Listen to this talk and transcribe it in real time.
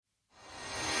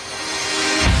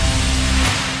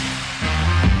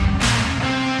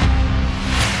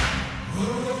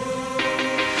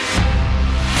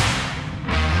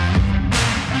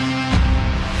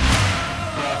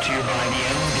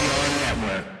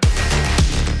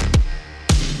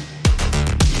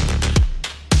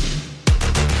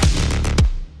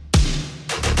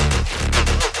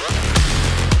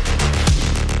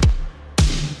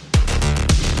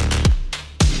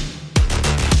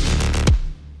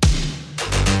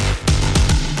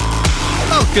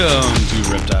Welcome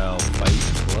to Reptile Fight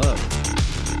Club.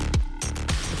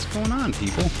 What's going on,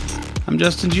 people? I'm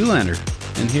Justin Julander,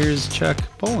 and here's Chuck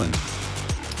Poland.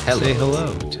 Hello. Say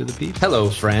hello to the people. Hello,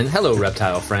 friend. Hello,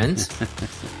 reptile friends.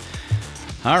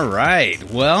 All right.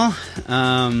 Well,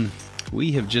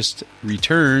 we have just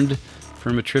returned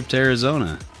from a trip to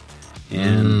Arizona,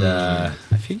 and I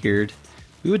figured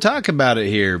we would talk about it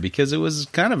here because it was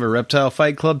kind of a Reptile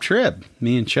Fight Club trip.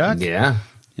 Me and Chuck. Yeah.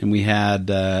 And we had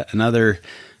another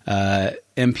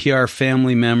NPR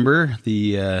family member,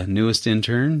 the newest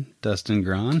intern, Dustin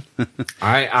Grahn.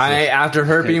 I after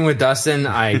herping with Dustin,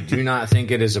 I do not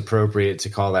think it is appropriate to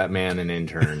call that man an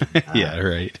intern. Yeah,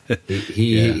 right.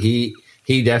 He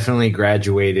definitely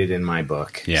graduated in my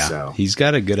book. Yeah, so. He's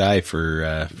got a good eye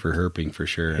for herping for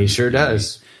sure. He sure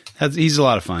does. He's a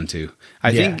lot of fun too.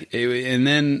 I think, and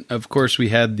then of course we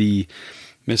had the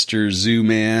Mr. Zoo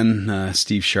Man,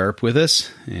 Steve Sharp, with us,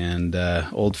 and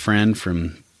old friend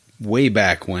from way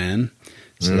back when.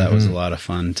 So that was a lot of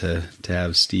fun to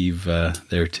have Steve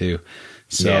there too.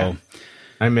 So yeah.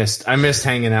 I missed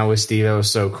hanging out with Steve. It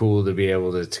was so cool to be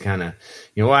able to kind of,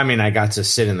 I got to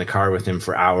sit in the car with him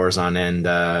for hours on end,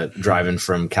 driving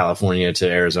from California to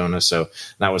Arizona. So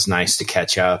that was nice to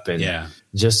catch up, and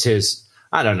just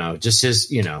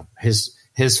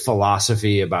his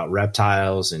philosophy about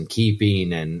reptiles and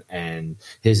keeping and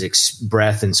his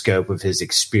breadth and scope of his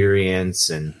experience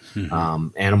and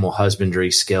animal husbandry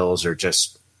skills are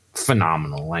just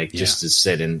phenomenal. Just to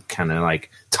sit and kind of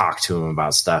talk to him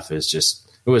about stuff it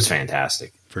was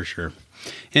fantastic. For sure.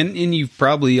 And you've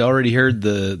probably already heard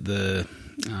the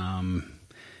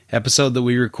episode that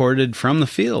we recorded from the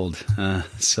field.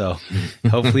 So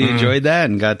hopefully you enjoyed that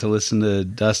and got to listen to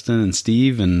Dustin and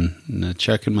Steve and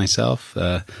Chuck and myself.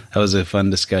 That was a fun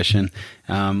discussion.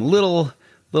 Little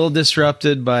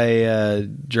disrupted by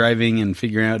driving and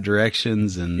figuring out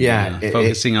directions and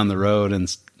focusing on the road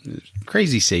and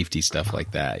crazy safety stuff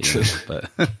like that.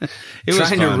 But it was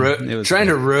fun. Trying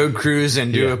to road cruise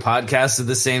and do a podcast at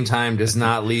the same time does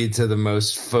not lead to the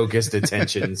most focused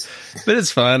attentions. But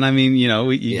it's fun. I mean,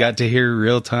 you got to hear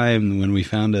real time when we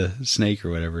found a snake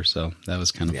or whatever. So that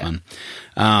was kind of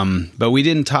fun. But we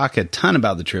didn't talk a ton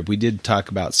about the trip. We did talk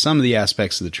about some of the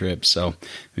aspects of the trip. So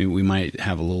we might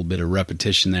have a little bit of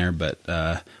repetition there, but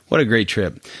what a great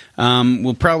trip.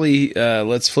 We'll probably,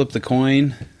 let's flip the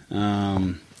coin.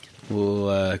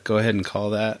 We'll go ahead and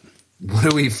call that. What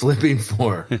are we flipping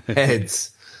for?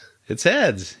 Heads. It's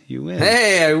heads. You win.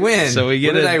 Hey, I win. So what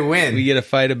did I win? We get a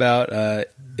fight about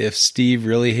if Steve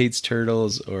really hates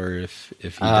turtles or if he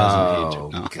doesn't hate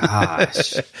turtles. Oh,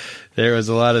 gosh. There was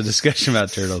a lot of discussion about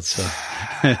turtles, so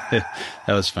that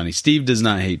was funny. Steve does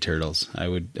not hate turtles. I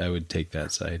would take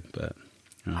that side, but...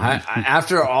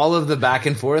 after all of the back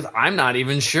and forth, I'm not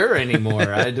even sure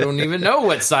anymore. I don't even know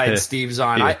what side Steve's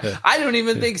on. I don't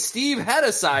even think Steve had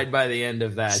a side by the end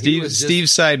of that.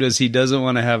 Steve's side was he doesn't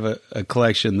want to have a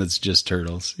collection that's just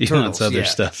turtles. He wants other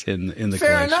stuff in the collection.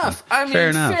 Fair enough. Fair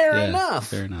enough.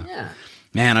 Fair enough. Yeah.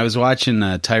 Man, I was watching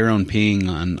Tyrone Ping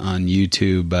on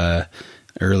YouTube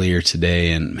earlier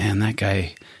today, and man, that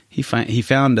guy he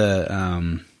found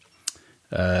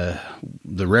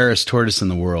the rarest tortoise in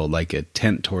the world, like a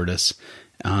tent tortoise.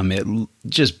 It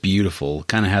just beautiful.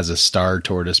 Kind of has a star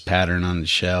tortoise pattern on its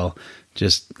shell.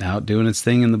 Just out doing its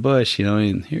thing in the bush,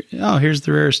 And here's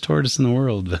the rarest tortoise in the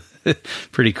world.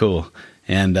 Pretty cool.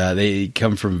 And they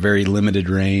come from very limited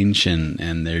range,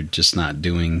 and they're just not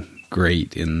doing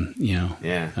great in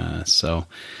so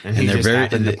and he they're just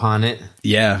happened upon it.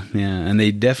 Yeah, and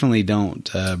they definitely don't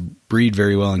breed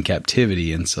very well in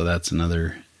captivity, and so that's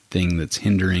another thing that's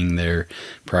hindering their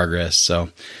progress. So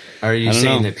are you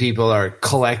saying that people are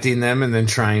collecting them and then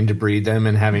trying to breed them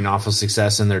and having awful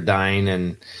success and they're dying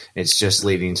and it's just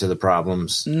leading to the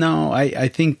problems? No, I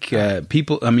think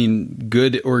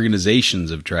good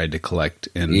organizations have tried to collect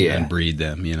and breed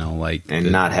them,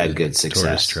 not had good success.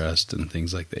 Tortoise Trust and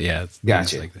things like that. Yeah.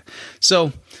 Gotcha. Like that.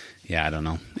 So yeah, I don't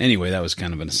know. Anyway, that was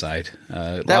kind of an aside.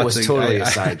 That was totally a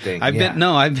side thing. I've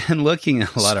been looking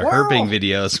at a lot of herping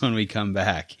videos when we come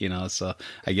back, So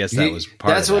I guess that was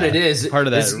part. That's of what that. it is. Part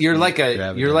of that. You're like a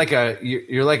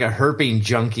herping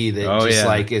junkie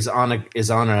that is on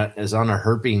a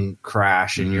herping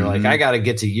crash, and you're like, I got to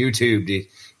get to YouTube to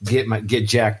get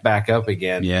jacked back up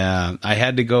again. Yeah, I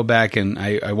had to go back and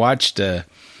I watched a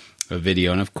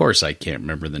video, and of course I can't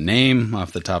remember the name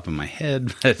off the top of my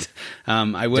head, but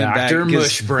I went back. Dr.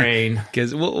 Mushbrain.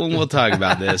 Because we'll talk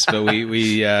about this, but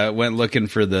we went looking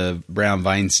for the brown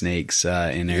vine snakes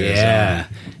in Arizona,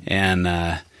 and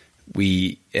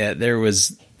there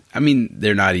was I mean,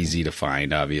 they're not easy to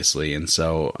find, obviously. And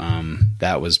so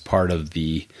that was part of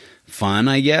the fun,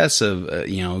 I guess, of,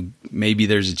 maybe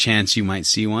there's a chance you might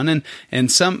see one.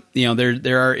 And some,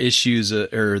 there are issues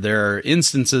or there are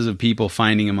instances of people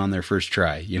finding them on their first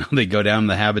try. They go down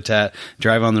the habitat,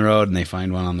 drive on the road, and they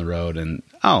find one on the road, and,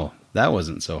 oh, that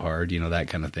wasn't so hard, that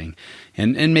kind of thing.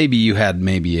 And maybe you had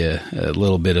maybe a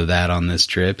little bit of that on this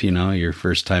trip, your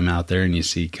first time out there, and you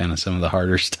see kind of some of the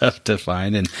harder stuff to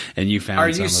find, and you found. Are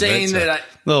you saying that?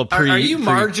 Are you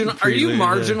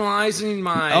marginalizing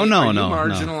my? Oh no,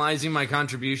 marginalizing my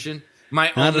contribution. My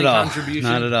not only at all. contribution.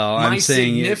 Not at all. I'm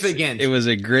saying it was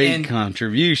a great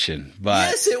contribution, but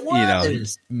yes, it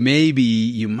was. Maybe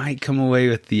you might come away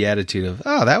with the attitude of,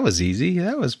 "Oh, that was easy.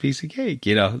 That was a piece of cake."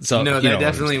 So no, that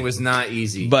definitely was not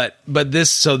easy. But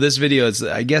this video is,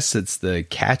 I guess it's the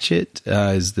Catch It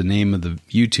is the name of the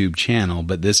YouTube channel.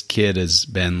 But this kid has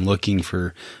been looking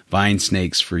for vine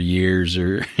snakes for years,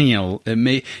 or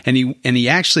he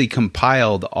actually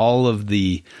compiled all of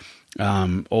the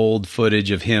old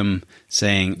footage of him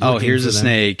saying, "Oh, here's a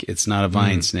snake. It's not a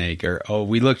vine snake," or, "Oh,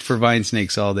 we looked for vine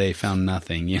snakes all day, found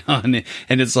nothing." And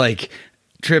it's like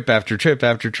trip after trip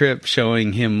after trip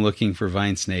showing him looking for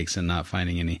vine snakes and not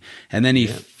finding any. And then he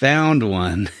found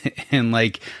one, and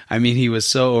he was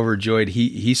so overjoyed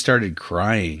he started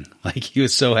crying. Like, he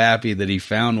was so happy that he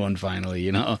found one finally,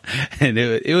 And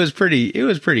it was pretty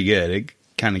good. It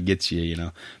kind of gets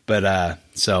you, but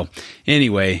so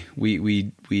anyway,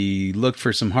 we looked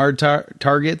for some hard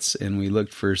targets, and we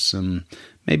looked for some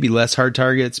maybe less hard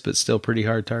targets, but still pretty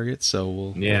hard targets. So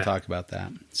we'll talk about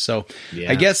that. So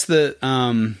I guess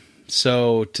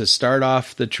so to start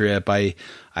off the trip, I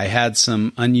had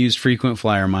some unused frequent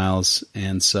flyer miles,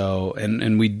 and so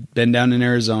and we'd been down in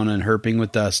Arizona and herping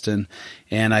with Dustin,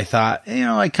 and I thought,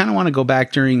 I kind of want to go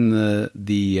back during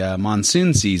the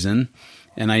monsoon season.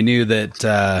 And I knew that,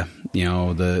 the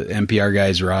NPR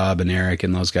guys, Rob and Eric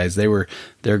and those guys,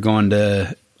 they're going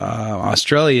to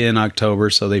Australia in October,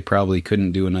 so they probably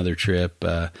couldn't do another trip.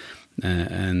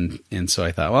 And so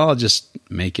I thought, well, I'll just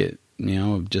make it,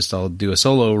 I'll do a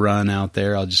solo run out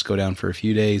there. I'll just go down for a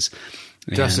few days.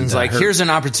 Dustin's here's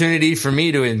an opportunity for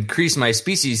me to increase my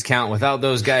species count without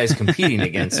those guys competing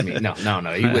against me. No,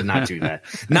 he would not do that.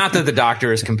 Not that the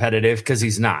doctor is competitive, because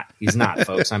he's not. He's not,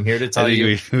 folks. I'm here to tell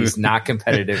you he's not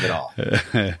competitive at all.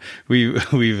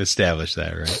 We've established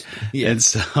that, right? Yeah. And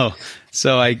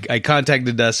so I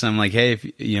contacted Dustin. I'm like, hey,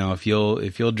 if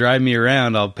you'll drive me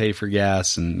around, I'll pay for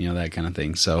gas and that kind of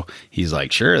thing. So he's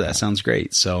like, sure, that sounds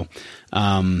great. So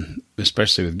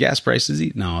especially with gas prices,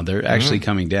 they're actually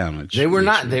coming down. They were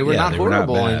not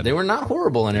horrible. They were not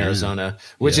horrible in Arizona,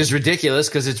 which is ridiculous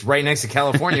because it's right next to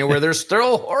California, where they're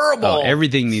still horrible. Oh,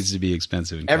 everything needs to be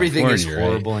expensive in California. Everything is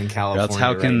horrible in California. Else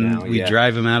how can we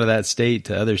drive them out of that state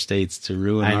to other states to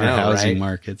ruin our housing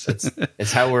markets?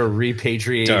 It's how we're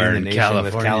repatriating the nation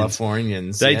with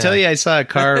Californians. Did I tell you I saw a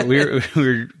car? we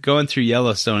were going through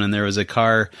Yellowstone, and there was a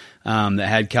car that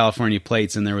had California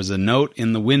plates, and there was a note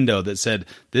in the window that said,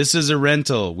 "This is a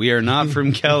rental. We are not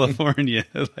from California."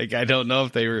 I don't know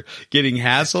if they were getting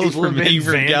hassled for being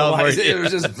from California. It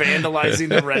was just vandalizing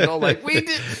the rental.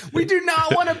 We do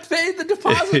not want to pay the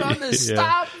deposit on this.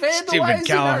 Stop vandalizing Stupid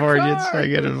Californians! I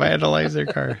got to vandalize their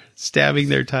car, stabbing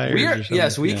their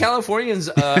tires. We Californians.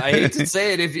 I hate to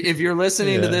say it. If you're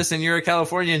listening to this and you're a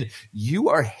Californian, you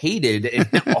are hated in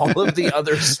all of the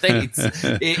other states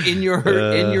in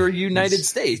your United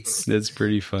States. That's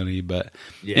pretty funny, but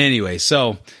anyway,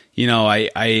 so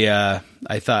I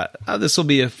thought, this will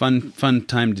be a fun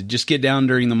time to just get down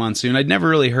during the monsoon. I'd never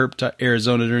really herped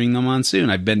Arizona during the monsoon.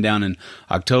 I've been down in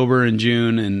October and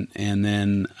June, and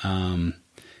then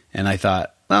and I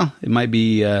thought, well, it might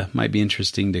be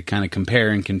interesting to kind of compare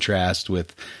and contrast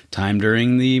with time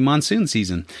during the monsoon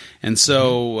season. And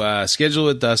so scheduled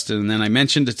with Dustin, and then I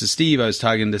mentioned it to Steve. I was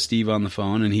talking to Steve on the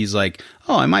phone, and he's like,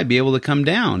 "Oh, I might be able to come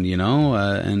down,"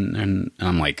 and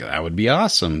I'm like, "That would be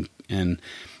awesome."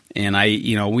 And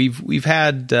I, we've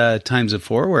had times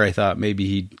before where I thought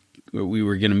maybe we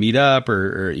were going to meet up,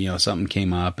 or something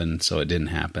came up, and so it didn't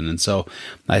happen. And so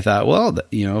I thought, well,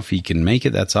 if he can make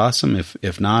it, that's awesome.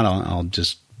 If not, I'll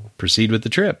just proceed with the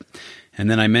trip.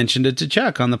 And then I mentioned it to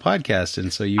Chuck on the podcast,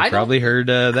 and so you probably heard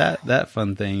that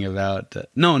fun thing about.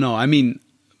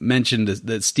 Mentioned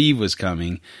that Steve was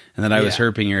coming and that I was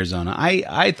herping Arizona.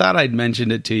 I thought I'd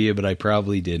mentioned it to you, but I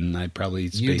probably didn't. I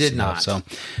probably spaced it off. So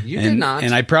you did not.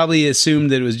 And I probably assumed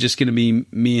that it was just going to be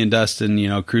me and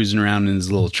Dustin, cruising around in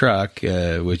his little truck,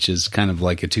 which is kind of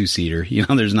like a 2-seater.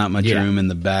 There's not much room in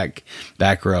the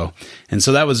back row. And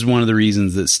so that was one of the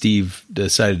reasons that Steve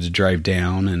decided to drive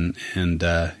down and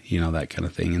that kind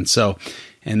of thing. And so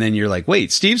and then you're like,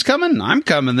 wait, Steve's coming? I'm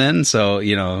coming then. So,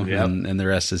 you know, Yep. and the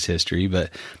rest is history.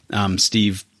 But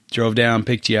Steve drove down,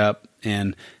 picked you up,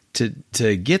 and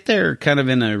to get there kind of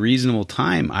in a reasonable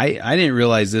time, I didn't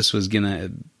realize this was going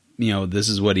to, you know, this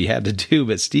is what he had to do.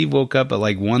 But Steve woke up at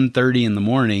like 1:30 in the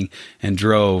morning and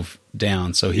drove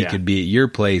down so he could be at your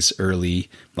place early,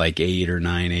 like 8 or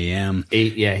 9 a.m.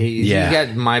 8, yeah. He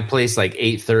got my place like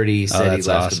 8:30. Said he left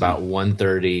awesome. about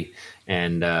 1:30,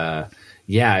 and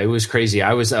it was crazy.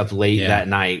 I was up late that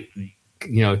night,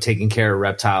 you know, taking care of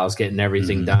reptiles, getting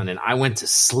everything done, and I went to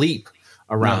sleep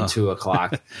around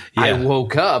 2:00. I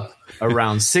woke up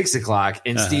around 6:00,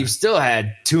 and Steve still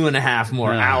had 2.5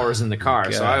 more hours in the car.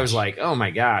 Gosh. So I was like, "Oh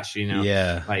my gosh," you know.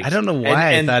 Yeah, like, I don't know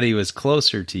why I thought he was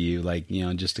closer to you, like, you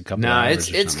know, just a couple. No, hours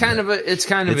it's kind of a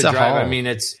drive. haul. I mean,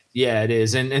 it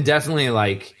is, and definitely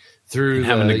like through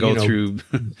having to go through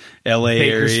L.A.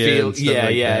 area. And stuff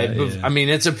like that. I mean,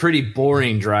 it's a pretty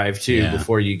boring drive too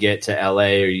before you get to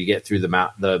L.A. or you get through the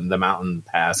mountain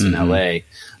pass in L.A.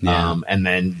 And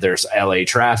then there's L.A.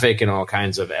 traffic and all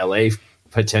kinds of L.A.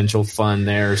 potential fun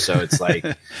there. So it's like,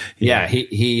 but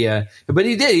he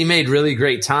did. He made really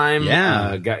great time.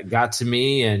 Yeah, got to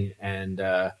me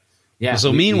and.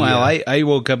 So meanwhile, I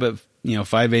woke up at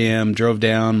 5 a.m., drove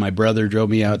down. My brother drove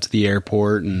me out to the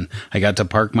airport, and I got to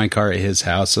park my car at his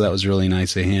house. So that was really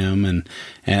nice of him. And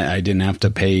I didn't have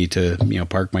to pay to,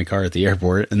 park my car at the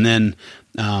airport. And then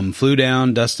flew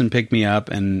down. Dustin picked me up,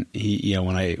 and he,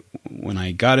 when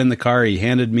I got in the car, he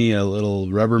handed me a little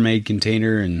Rubbermaid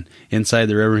container, and inside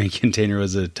the Rubbermaid container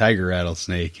was a tiger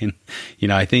rattlesnake. And,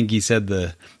 I think he said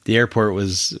the airport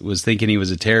was thinking he was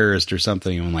a terrorist or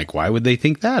something. I'm like, why would they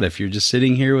think that if you're just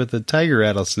sitting here with a tiger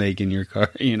rattlesnake in your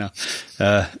car,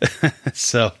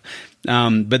 So,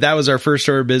 but that was our first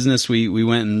order of business. We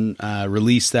went and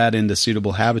released that into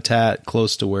suitable habitat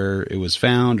close to where it was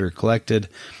found or collected.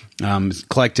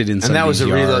 Collected in somebody's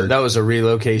yard. That was a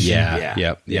relocation.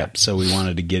 Yep. So we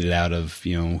wanted to get it out of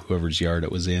whoever's yard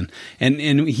it was in, and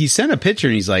he sent a picture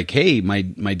and he's like, "Hey, my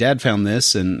dad found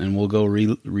this, and we'll go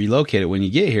relocate it when you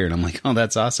get here." And I'm like, "Oh,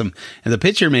 that's awesome!" And the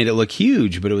picture made it look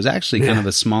huge, but it was actually kind of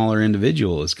a smaller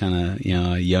individual. It was kind of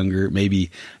a younger,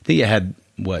 maybe I think it had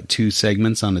 2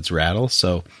 segments on its rattle,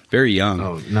 so very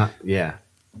young.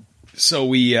 So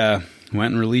we went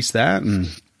and released that and.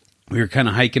 We were kind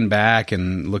of hiking back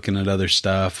and looking at other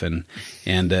stuff, and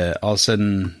all of a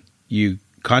sudden you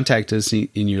contact us and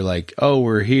you're like, "Oh,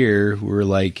 we're here. We're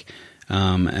like,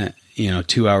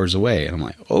 2 hours away." And I'm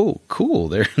like, "Oh, cool.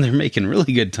 They're making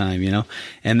really good time,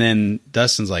 And then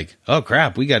Dustin's like, "Oh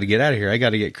crap, we got to get out of here. I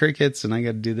got to get crickets and I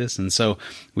got to do this." And so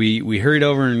we hurried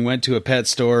over and went to a pet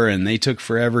store, and they took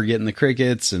forever getting the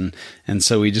crickets, and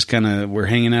so we just kind of were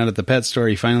hanging out at the pet store.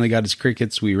 He finally got his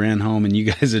crickets. We ran home, and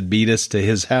you guys had beat us to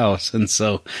his house. And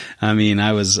so, I mean,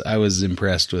 I was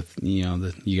impressed with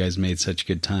that you guys made such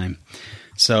good time.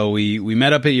 So we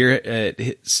met up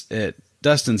at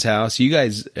Dustin's house. You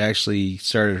guys actually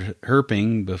started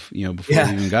herping before we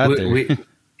even got there.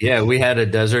 We had a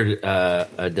desert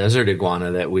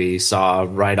iguana that we saw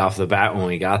right off the bat when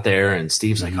we got there, and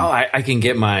Steve's like, "Oh, I can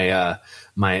get my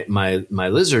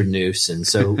lizard noose," and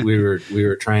so we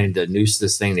were trying to noose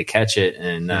this thing to catch it,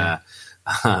 and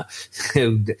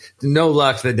no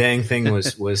luck. The dang thing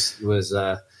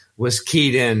was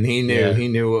keyed in. He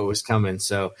knew what was coming.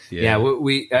 So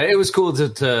we it was cool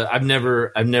to I've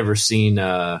never seen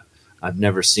like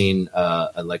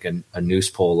a noose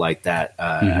pole like that.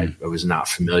 I was not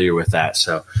familiar with that,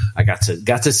 so I got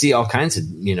to see all kinds of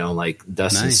like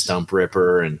Dustin's stump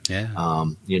ripper, and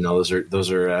those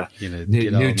are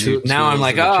new tools. Now I'm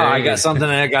like, I got something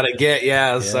I got to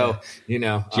get. So Did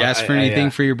you ask for anything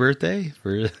for your birthday?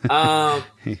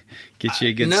 Get you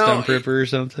a good stump ripper or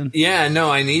something? Yeah,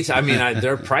 no, I need to. I mean,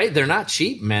 they're not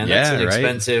cheap, man. That's an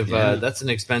expensive. That's an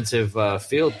expensive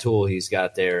field tool he's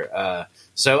got there.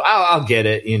 So I'll get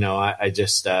it. I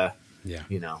just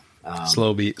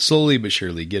slowly but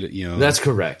surely get it. That's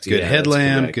correct. Good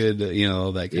headlamp, good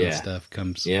all that kind of stuff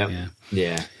comes. Yeah.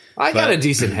 I got a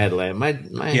decent headlamp. My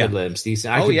headlamp's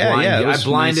decent. I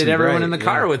blinded everyone in the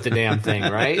car with the damn thing,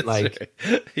 right? Like,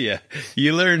 right.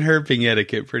 You learn herping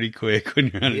etiquette pretty quick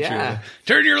when you're on a trailer.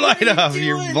 Turn your light off.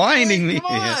 You're blinding me.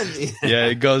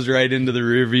 It goes right into the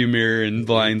rearview mirror and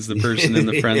blinds the person in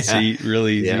the front seat.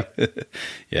 Really easy.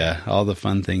 All the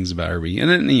fun things about herping, and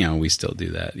then we still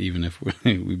do that even if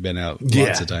we've been out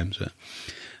lots of times. But,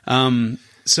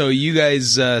 So you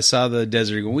guys saw the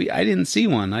desert eagle. I didn't see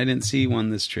one. I didn't see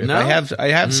one this trip. No? I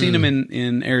have seen them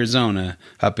in Arizona,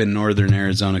 up in northern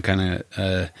Arizona, kind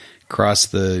of across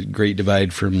the Great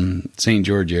Divide from St.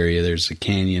 George area. There's a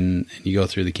canyon, and you go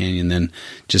through the canyon, then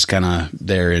just kind of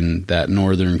there in that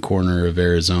northern corner of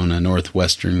Arizona,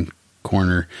 northwestern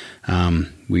corner.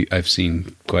 I've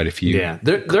seen quite a few. Yeah,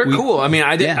 they're cool. I mean,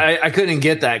 I couldn't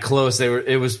get that close.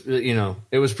 It was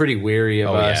pretty weary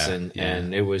of us,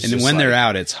 and it was. And just when like, they're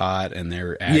out, it's hot, and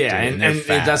they're active, and they're it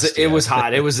fast, doesn't. It was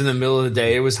hot. It was in the middle of the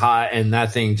day. It was hot, and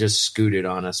that thing just scooted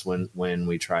on us when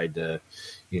we tried to.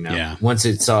 Once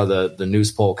it saw the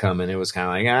news pole coming, it was kind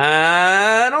of like,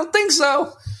 I don't think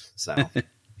so. So.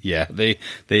 Yeah, they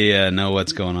know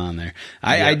what's going on there.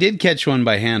 I did catch one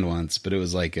by hand once, but it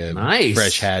was like a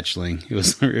fresh hatchling. It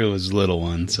was a little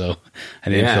one, so I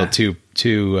didn't feel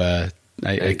too. I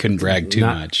couldn't brag too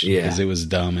much because it was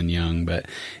dumb and young. But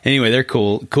anyway, they're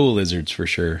cool lizards for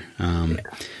sure.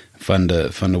 Fun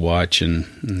to watch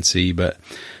and see. But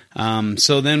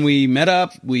so then we met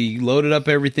up. We loaded up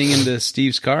everything into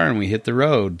Steve's car and we hit the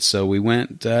road. So we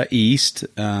went east.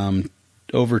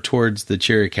 Over towards the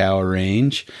Chiricahua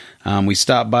Range. We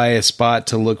stopped by a spot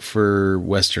to look for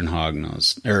western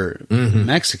hognose or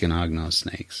Mexican hognose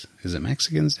snakes. Is it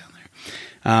Mexicans down there?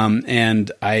 And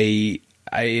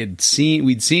we'd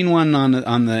seen one on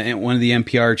one of the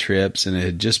NPR trips, and it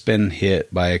had just been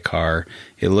hit by a car.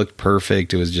 It looked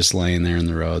perfect. It was just laying there in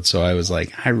the road. So I was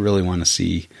like, I really want to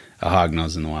see a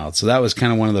hognose in the wild. So that was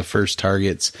kind of one of the first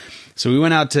targets. So we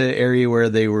went out to an area where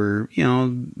they were,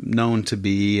 known to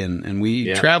be, and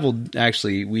we traveled.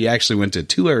 Actually, we went to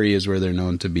 2 areas where they're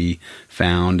known to be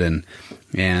found, and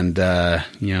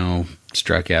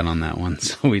struck out on that one.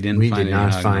 So we didn't. We did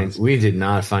not find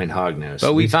hognose,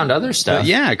 but we found other stuff.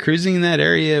 Yeah, cruising in that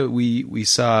area, we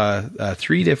saw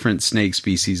 3 different snake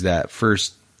species that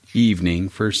first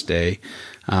day.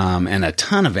 And a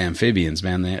ton of amphibians,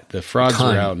 man. The frogs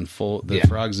were out in full. The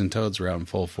frogs and toads were out in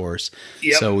full force.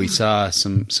 Yep. So we saw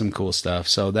some cool stuff.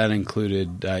 So that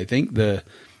included, I think the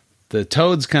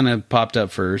toads kind of popped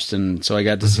up first, and so I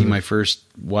got to see my first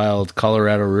wild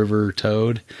Colorado River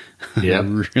toad. Yeah,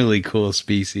 really cool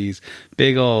species.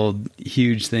 Big old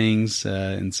huge things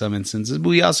in some instances. But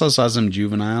we also saw some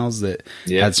juveniles that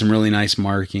had some really nice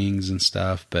markings and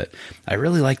stuff. But I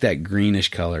really like that greenish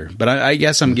color. But I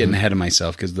guess I'm getting ahead of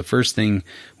myself because the first thing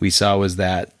we saw was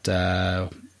that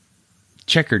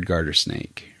checkered garter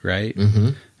snake, right?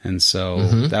 And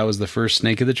so that was the first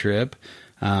snake of the trip.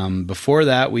 Before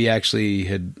that, we actually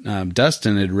had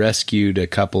Dustin had rescued a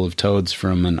couple of toads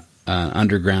from an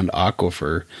underground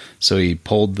aquifer. So he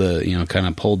pulled the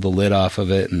lid off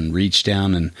of it and reached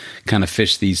down and kind of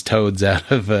fished these toads out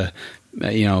of a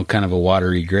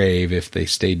watery grave if they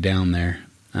stayed down there.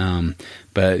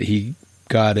 But he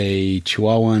got a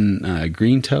Chihuahuan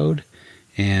green toad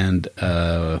and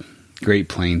a Great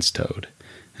Plains toad.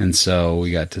 And so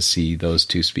we got to see those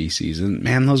 2 species. And,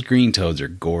 man, those green toads are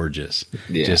gorgeous.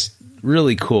 Yeah. Just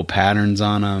really cool patterns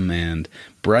on them and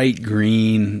bright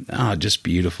green. Oh, just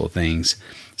beautiful things.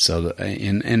 So,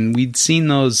 and we'd seen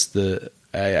those,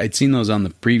 I'd seen those on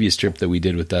the previous trip that we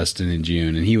did with Dustin in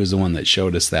June. And he was the one that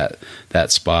showed us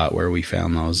that spot where we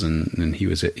found those. And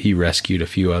he rescued a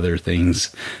few other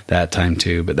things that time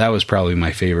too. But that was probably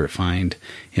my favorite find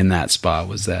in that spot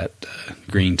was that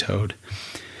green toad.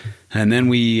 And then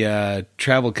we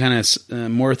traveled kind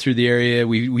of more through the area.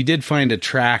 We did find a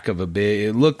track of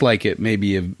it looked like it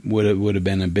maybe would have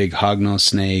been a big hognose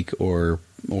snake or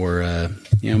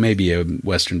maybe a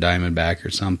western diamondback or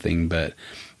something, but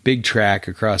big track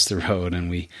across the road, and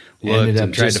we looked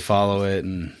and tried to follow it,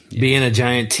 and being a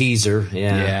giant teaser.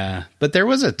 Yeah. But there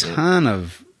was a ton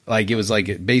of it was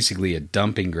basically a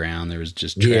dumping ground. There was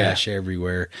just trash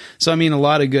everywhere. So I mean, a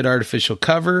lot of good artificial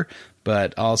cover.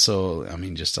 But also, I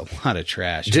mean, just a lot of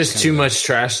trash. Just too much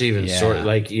trash to even sort.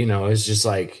 It's just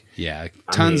like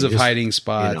tons of hiding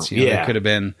spots. There could have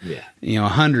been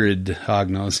 100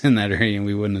 hognose in that area, and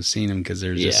we wouldn't have seen them because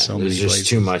there's just so many places.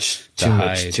 Too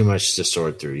much to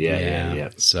sort through.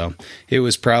 Yeah. So it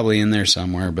was probably in there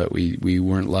somewhere, but we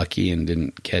weren't lucky and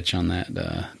didn't catch on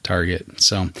that target.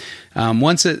 So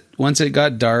once it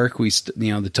got dark,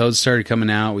 the toads started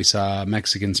coming out. We saw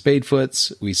Mexican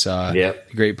spadefoots. We saw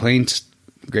Great Plains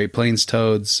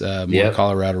toads, more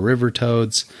Colorado River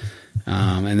toads.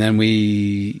 And then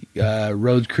we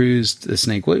road cruised the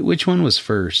snake. Which one was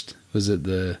first? Was it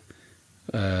the...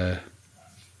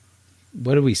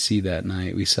 what did we see that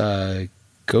night? We saw a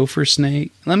gopher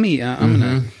snake. I'm going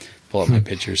to pull up my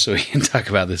pictures so we can talk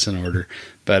about this in order.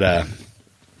 But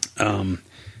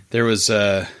there was...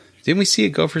 didn't we see a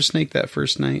gopher snake that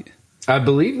first night? I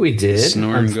believe we did.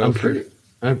 Snoring gopher.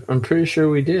 I'm pretty sure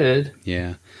we did.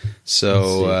 Yeah.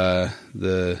 So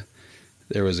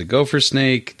there was a gopher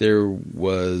snake.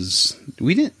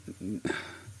 We didn't.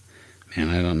 Man,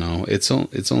 I don't know. It's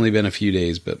only been a few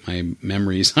days, but my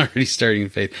memory's already starting to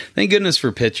fade. Thank goodness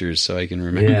for pictures, so I can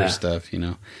remember stuff,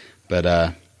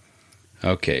 But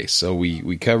okay, so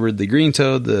we covered the green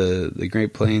toad, the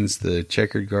Great Plains, the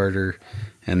checkered garter,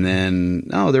 and then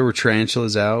there were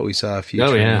tarantulas out. We saw a few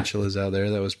tarantulas out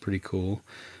there. That was pretty cool.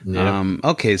 Yep.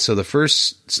 Okay, so the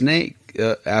first snake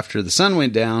after the sun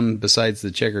went down, besides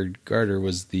the checkered garter,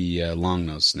 was the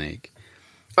long-nosed snake.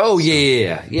 Oh,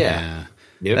 yeah.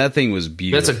 Yep. That thing was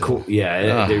beautiful. That's a cool,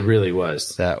 it really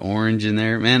was. That orange in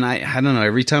there. Man, I don't know.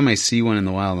 Every time I see one in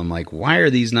the wild, I'm like, why are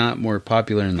these not more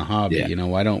popular in the hobby? Yeah.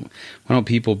 Why don't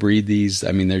people breed these?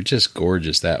 I mean, they're just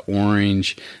gorgeous. That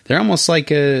orange. They're almost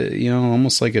like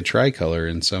a tricolor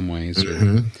in some ways,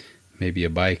 or maybe a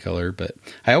bicolor. But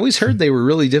I always heard they were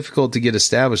really difficult to get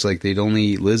established. Like they'd only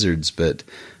eat lizards, but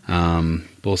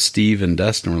both Steve and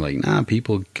Dustin were like, nah,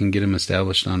 people can get them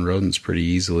established on rodents pretty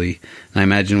easily. And I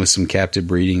imagine with some captive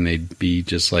breeding, they'd be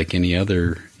just like any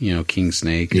other, king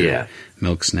snake or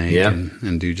milk snake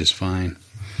and do just fine.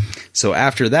 So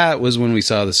after that was when we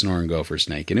saw the Sonoran gopher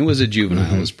snake, and it was a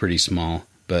juvenile. It was pretty small,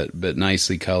 but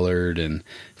nicely colored and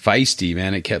feisty,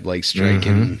 man. It kept like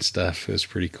striking and stuff. It was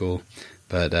pretty cool,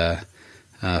 but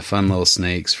fun little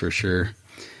snakes for sure.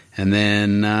 And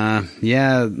then,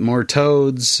 more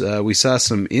toads. We saw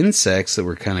some insects that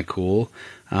were kind of cool.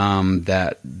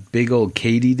 That big old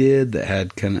katydid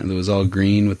that was all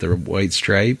green with the white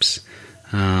stripes.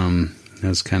 That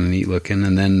was kind of neat looking.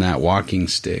 And then that walking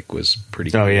stick was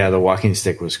pretty cool. Oh, yeah, the walking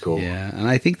stick was cool. Yeah, and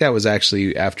I think that was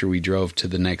actually after we drove to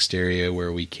the next area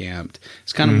where we camped.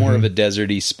 It's kind of more of a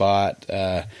deserty spot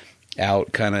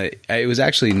out kind of. It was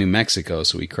actually New Mexico,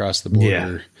 so we crossed the border.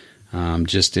 Yeah.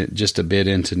 Just a bit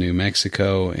into New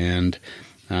Mexico, and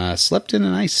slept in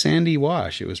a nice sandy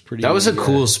wash. It was pretty. That was a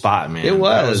cool spot, man. It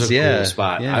was, that was a cool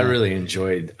spot. Yeah. I really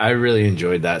enjoyed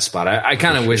that spot. I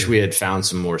kind of wish we had found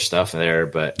some more stuff there,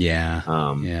 but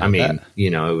I mean,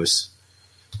 it was.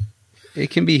 It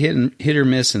can be hit or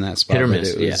miss in that spot. Hit or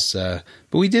miss, but it was,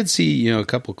 but we did see a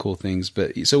couple cool things.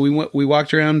 But so we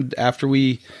walked around after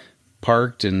we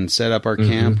parked and set up our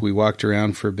camp. We walked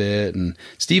around for a bit, and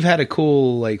Steve had a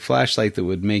cool flashlight that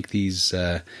would make these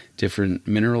different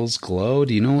minerals glow.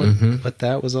 Do you know what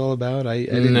that was all about? I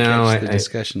didn't catch the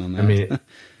discussion on that. I mean,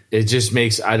 it just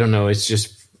makes, I don't know, it's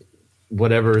just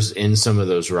whatever's in some of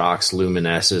those rocks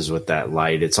luminesces with that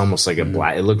light. It's almost like it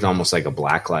looked almost like a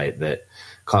black light that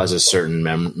causes certain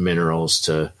minerals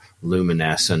to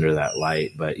luminesce under that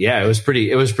light. But yeah, it was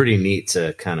pretty neat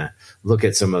to kind of look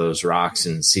at some of those rocks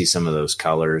and see some of those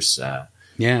colors.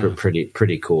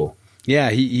 Pretty cool.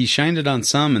 Yeah, he shined it on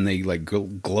some, and they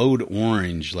glowed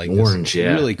orange,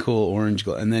 really cool orange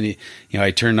glow. And then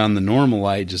I turned on the normal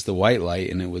light, just the white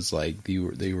light, and it was like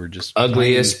they were just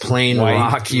ugliest plain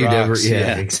rock you'd ever.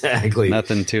 Yeah, exactly.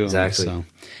 Nothing to them. So.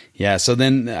 Yeah, so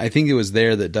then I think it was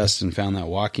there that Dustin found that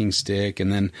walking stick,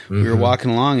 and then we were walking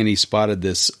along, and he spotted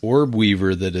this orb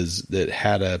weaver that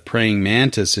had a praying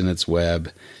mantis in its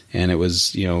web, and it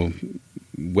was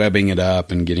webbing it up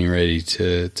and getting ready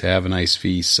to have a nice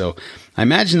feast. So I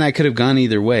imagine that could have gone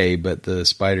either way, but the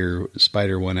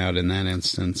spider won out in that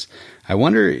instance. I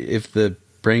wonder if the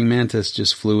praying mantis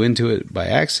just flew into it by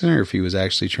accident, or if he was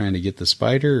actually trying to get the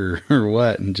spider or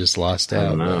what, and just lost out. I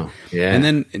don't know. Yeah. And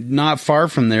then not far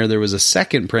from there was a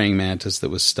second praying mantis that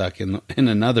was stuck in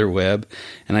another web,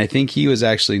 and I think he was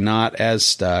actually not as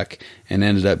stuck and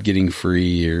ended up getting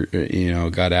free, or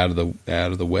got out of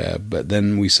the web. But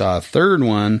then we saw a third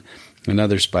one,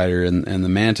 another spider, and the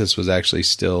mantis was actually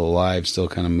still alive, still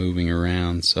kind of moving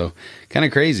around. So kind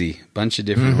of crazy, bunch of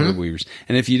different orb weavers.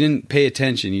 And if you didn't pay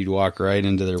attention, you'd walk right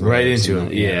into their webs. Right into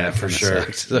them, yeah, for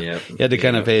sure. So you had to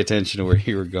kind of pay attention to where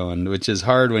you were going, which is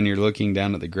hard when you're looking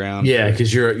down at the ground. Yeah,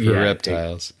 because you're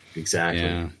reptiles. Exactly.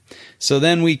 Yeah. So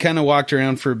then we kind of walked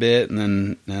around for a bit,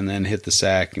 and then hit the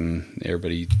sack, and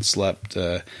everybody slept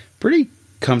pretty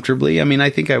comfortably. I mean, I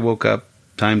think I woke up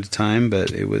time to time,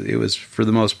 but it was for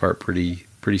the most part pretty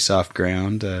soft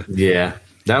ground. Yeah,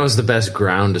 that was the best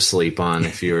ground to sleep on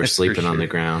if you were sleeping on the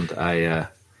ground. I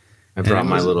brought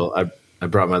my little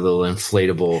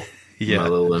inflatable. Yeah. My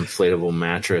little inflatable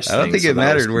mattress. I don't think it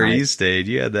mattered where you stayed.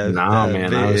 You had that. No,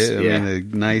 man. A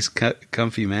nice,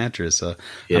 comfy mattress. So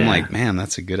I'm like, man,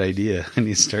 that's a good idea. And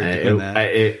you start doing that.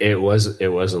 It was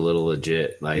a little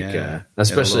legit.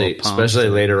 Especially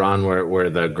later on where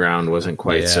the ground wasn't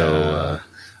quite so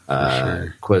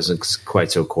wasn't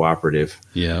quite so cooperative.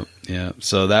 Yeah.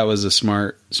 So that was a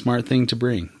smart thing to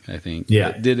bring, I think.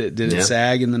 Yeah. Did it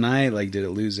sag in the night? Like, did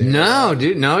it lose air? No,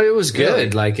 dude. No, it was good. Really?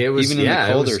 Like it was even in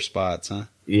the colder spots, huh?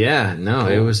 Yeah. No,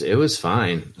 cool. It was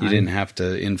fine. You didn't have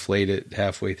to inflate it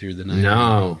halfway through the night.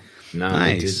 No,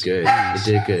 nice. It did good. Nice.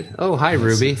 It did good. Oh, hi,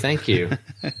 Ruby. Thank you.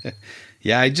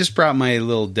 Yeah, I just brought my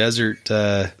little desert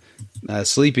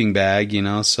sleeping bag,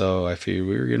 so I figured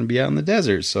we were going to be out in the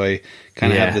desert. So I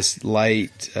kind of have this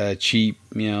light, cheap,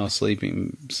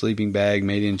 sleeping bag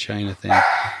made in China thing.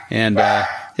 And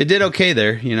it did okay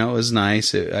there. It was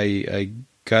nice. I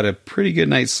got a pretty good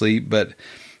night's sleep, but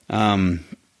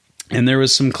and there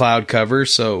was some cloud cover,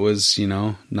 so it was,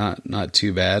 not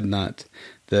too bad. I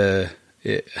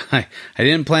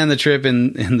didn't plan the trip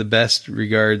in the best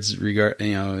regards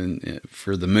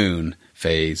for the moon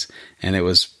phase, and it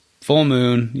was full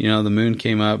moon. The moon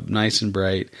came up nice and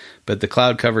bright, but the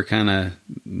cloud cover kind of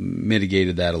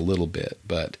mitigated that a little bit.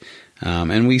 But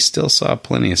and we still saw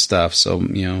plenty of stuff. So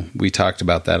we talked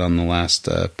about that on the last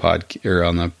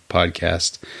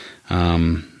podcast.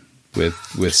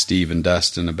 With Steve and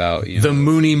Dustin about the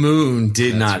Moony Moon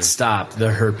did not stop the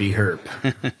herpy herp.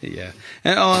 Yeah,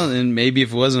 and maybe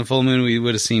if it wasn't a full moon, we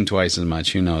would have seen twice as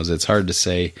much. Who knows? It's hard to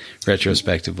say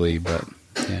retrospectively, but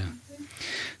yeah.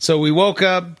 So we woke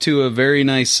up to a very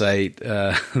nice sight.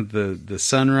 The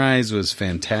sunrise was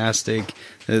fantastic.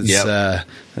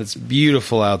 It's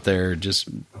beautiful out there. Just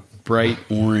bright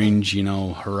orange,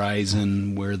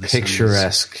 horizon where the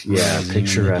picturesque,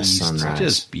 picturesque sunrise,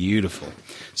 just beautiful.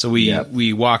 So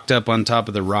we walked up on top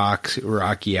of the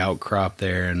rocky outcrop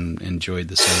there and enjoyed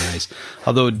the sunrise.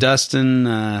 Although Dustin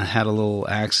had a little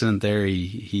accident there,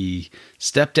 he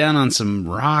stepped down on some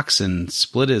rocks and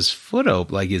split his foot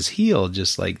open, like his heel,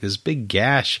 just like this big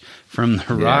gash from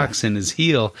the rocks in his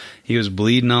heel. He was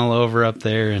bleeding all over up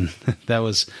there, and that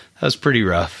was pretty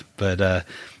rough.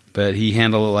 But he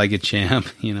handled it like a champ.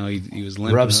 He was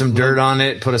limping. Rubbed some dirt on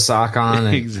it, put a sock on,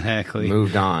 and exactly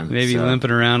moved on. Maybe limping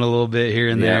around a little bit here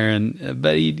and there,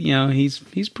 but he's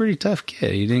a pretty tough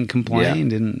kid. He didn't complain. He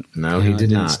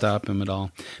didn't stop him at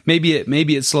all. Maybe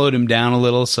it slowed him down a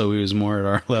little, so he was more at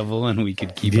our level and we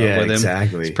could keep up with him.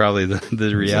 Exactly. It's probably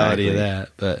the reality of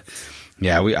that. But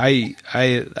yeah,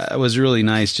 it was really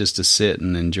nice just to sit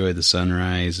and enjoy the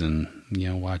sunrise and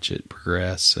watch it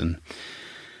progress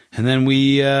And then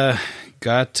we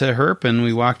got to Herp and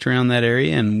we walked around that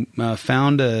area and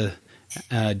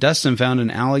Dustin found an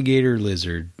alligator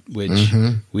lizard, which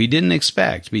we didn't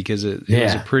expect because it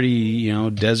was a pretty,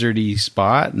 deserty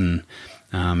spot, and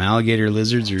alligator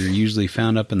lizards are usually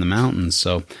found up in the mountains.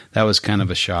 So that was kind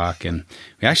of a shock. And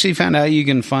we actually found out you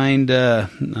can find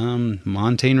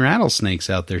montane rattlesnakes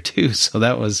out there too. So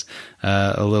that was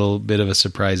a little bit of a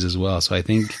surprise as well. So I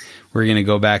think we're going to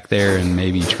go back there and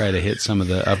maybe try to hit some of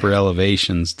the upper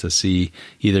elevations to see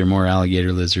either more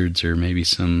alligator lizards or maybe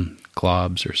some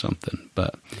clobs or something.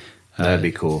 But that'd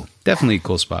be cool. Definitely a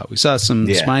cool spot. We saw some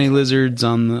spiny lizards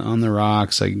on the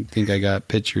rocks. I think I got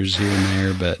pictures here and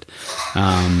there, but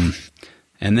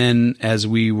and then as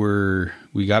we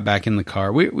got back in the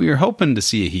car, we were hoping to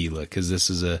see a Gila because this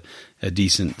is a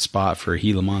decent spot for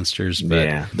Gila monsters.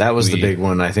 But that was the big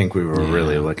one. I think we were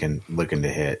really looking to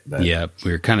hit. But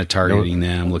we were kind of targeting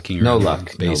them, looking around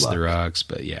the base of the rocks.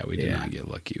 But we did not get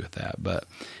lucky with that.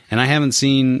 And I haven't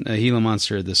seen a Gila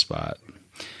monster at this spot.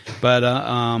 But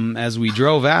as we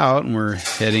drove out and we're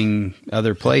heading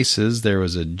other places, there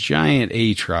was a giant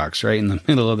Atrox right in the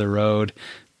middle of the road.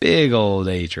 Big old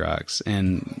Atrox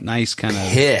and nice kind of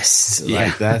pissed.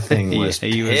 Like that thing was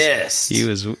pissed.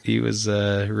 He was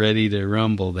ready to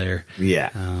rumble there.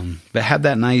 Yeah. But had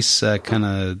that nice kind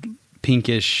of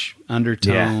pinkish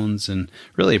undertones and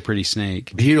really a pretty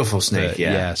snake. Beautiful snake.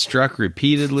 But, struck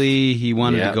repeatedly. He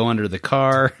wanted to go under the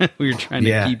car. We were trying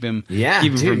to keep him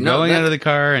from going under the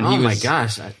car. And my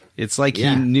gosh. It's like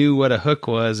he knew what a hook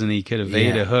was and he could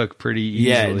evade a hook pretty easily.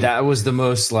 Yeah, that was the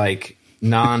most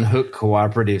non-hook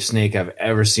cooperative snake I've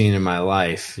ever seen in my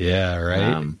life. Yeah,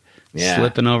 right.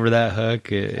 Slipping over that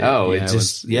hook. It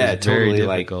was totally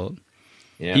difficult.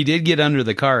 He did get under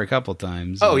the car a couple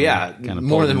times. Oh yeah,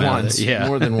 more than once. Yeah,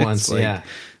 more than once.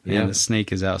 The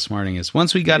snake is outsmarting us.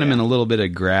 Once we got him in a little bit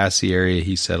of grassy area,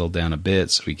 he settled down a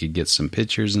bit, so we could get some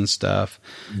pictures and stuff.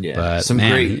 Yeah, but some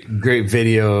great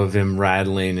video of him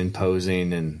rattling and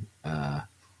posing and.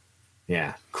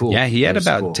 Cool. Yeah, he had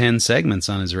about 10 segments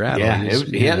on his rattle. Yeah,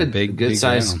 he had a good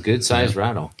size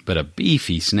rattle. But a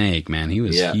beefy snake, man. He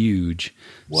was huge.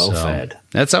 Well fed.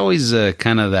 That's always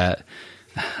kind of that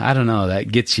I don't know,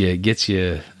 that gets you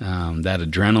that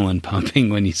adrenaline pumping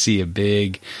when you see a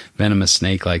big venomous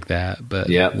snake like that. But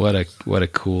what a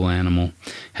cool animal.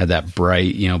 Had that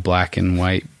bright, black and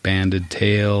white banded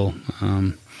tail.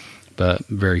 But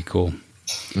very cool.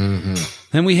 Mm-hmm.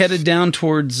 Then we headed down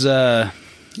towards the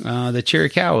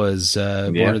Chiricahuas,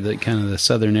 border the kind of the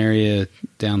southern area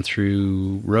down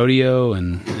through Rodeo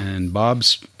and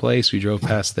Bob's place. We drove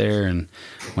past there and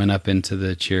went up into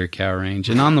the Chiricahua range.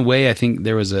 And on the way, I think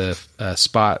there was a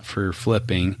spot for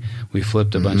flipping. We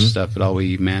flipped a bunch of stuff, but all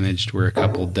we managed were a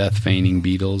couple death feigning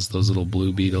beetles, those little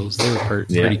blue beetles. They were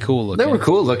pretty cool looking. They were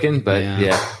cool looking, but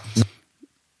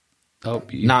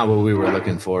not what we were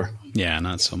looking for. Yeah,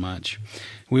 not so much.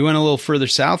 We went a little further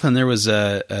south, and there was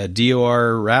a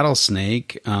DOR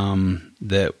rattlesnake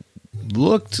that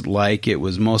looked like it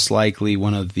was most likely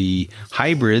one of the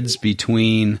hybrids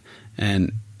between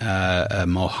a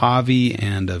Mojave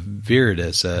and a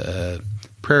viridis, a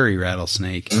prairie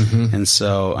rattlesnake. Mm-hmm. And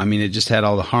so, I mean, it just had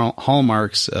all the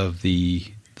hallmarks of the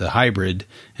hybrid,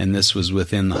 and this was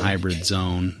within the hybrid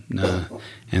zone.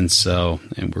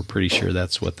 And we're pretty sure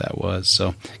that's what that was.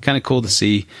 So kind of cool to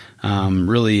see.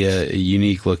 Really a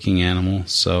unique looking animal.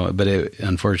 So, but it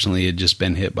unfortunately had just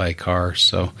been hit by a car.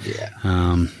 So,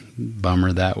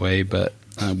 bummer that way. But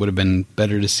would have been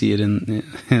better to see it in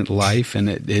life. And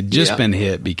it had just been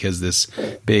hit because this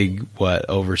big,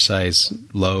 oversized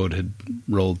load had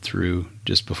rolled through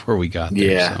just before we got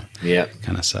there. So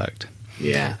kind of sucked.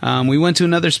 Yeah. We went to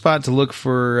another spot to look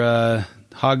for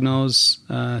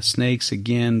hognose snakes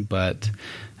again, but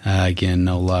again,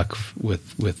 no luck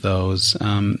with those.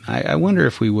 I wonder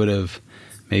if we would have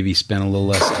maybe spent a little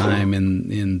less time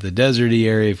in the deserty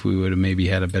area, if we would have maybe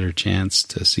had a better chance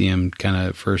to see them kind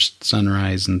of first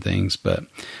sunrise and things, but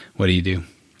what do you do?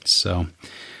 So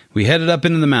we headed up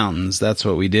into the mountains. That's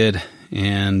what we did,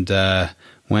 and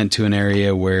went to an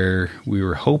area where we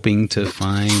were hoping to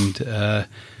find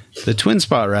the twin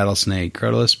spot rattlesnake,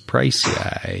 Crotalus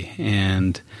pricei,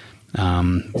 and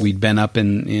we'd been up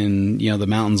in the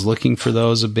mountains looking for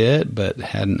those a bit, but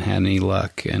hadn't had any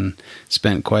luck, and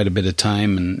spent quite a bit of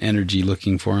time and energy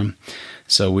looking for them.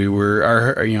 So we were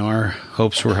our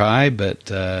hopes were high, but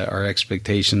our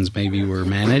expectations maybe were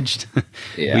managed.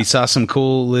 We saw some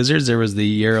cool lizards. There was the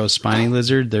yarrow spiny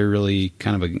lizard. They're really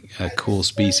kind of a cool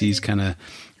species. Kind of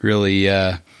really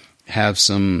have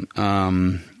some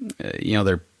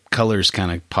their colors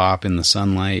kind of pop in the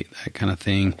sunlight, that kind of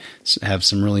thing. Have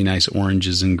some really nice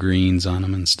oranges and greens on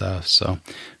them and stuff. So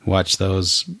watch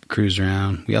those cruise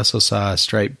around. We also saw a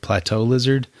striped plateau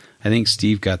lizard. I think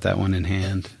Steve got that one in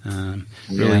hand.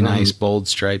 Really nice bold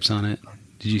stripes on it.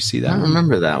 Did you see that? I don't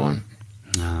remember that one.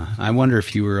 I wonder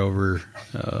if you were over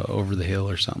the hill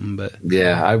or something. But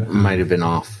I might have been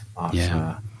off.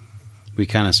 We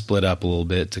kind of split up a little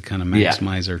bit to kind of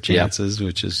maximize our chances,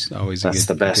 which is always that's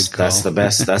the best. That's the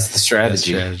best. That's the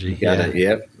strategy. You got it.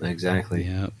 Yep, exactly.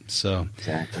 Yep. So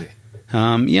exactly.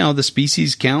 The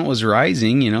species count was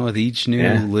rising, with each new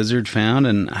lizard found,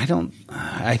 and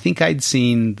I think I'd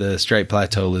seen the striped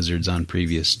plateau lizards on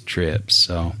previous trips.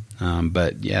 So,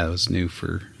 but it was new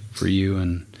for you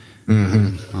and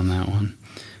on that one.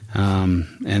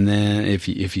 And then if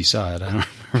you saw it, I don't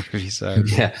remember if you saw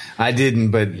it. Yeah, I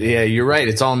didn't, but you're right.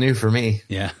 It's all new for me.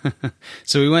 Yeah.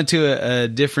 So we went to a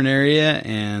different area,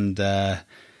 and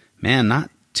not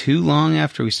too long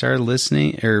after we started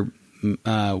listening or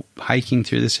hiking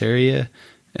through this area.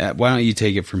 Why don't you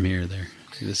take it from here? There,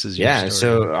 this is your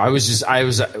story.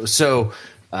 So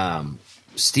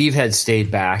Steve had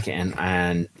stayed back,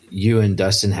 and you and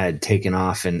Dustin had taken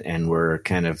off and were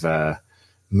kind of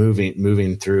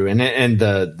moving through, and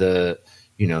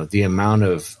the amount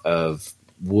of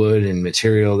wood and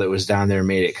material that was down there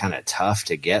made it kind of tough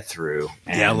to get through.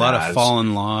 And, a lot of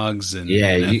fallen logs and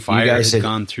fire had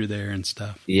gone through there and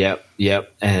stuff. Yep.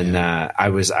 And I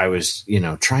was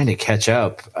trying to catch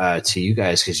up to you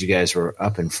guys because you guys were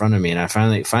up in front of me, and I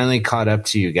finally caught up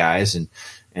to you guys,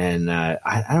 and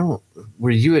I don't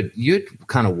where you had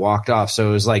kind of walked off, so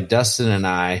it was like Dustin and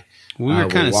I were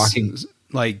kind of walking,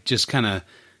 like just kind of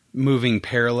moving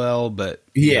parallel, but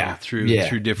through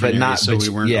different areas, so we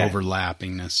weren't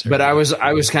overlapping necessarily. But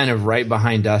I was kind of right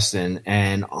behind Dustin,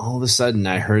 and all of a sudden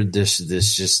I heard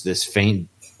this faint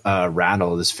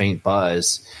rattle, this faint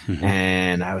buzz,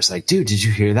 and I was like, "Dude, did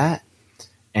you hear that?"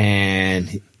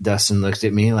 And Dustin looked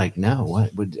at me like, "No,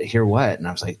 what? Would hear what?" And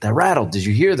I was like, "That rattled. Did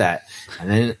you hear that?" And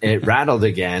then it rattled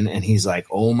again, and he's like,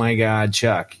 "Oh my God,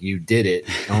 Chuck, you did it!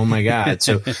 Oh my God!"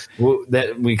 So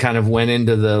that we kind of went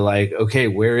into the like, "Okay,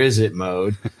 where is it?"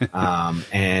 mode,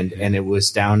 and it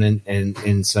was down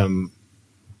in some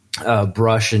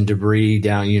brush and debris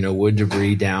down, wood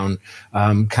debris down,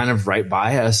 kind of right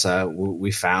by us.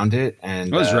 We found it,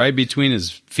 and it was right between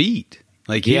his feet.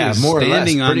 Like he was more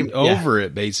standing or less, over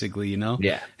it, basically,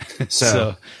 Yeah.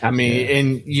 So I mean,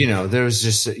 and there was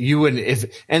just, you wouldn't,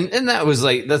 and that was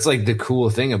like, that's like the cool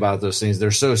thing about those things.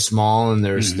 They're so small, and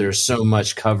there's so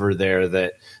much cover there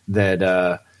that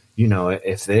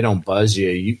if they don't buzz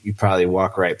you probably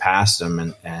walk right past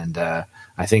them. And I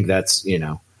think that's,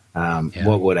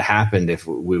 what would have happened if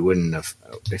it wouldn't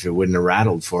have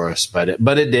rattled for us, but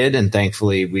it did. And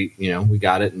thankfully we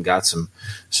got it and got some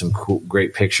cool,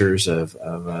 great pictures of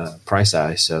Price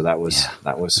Eye. So that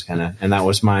was kind of, and that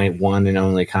was my one and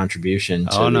only contribution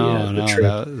to the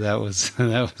trip. That was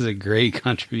a great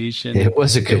contribution. It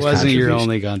was a good It wasn't your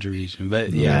only contribution,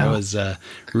 but it was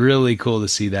really cool to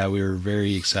see that. We were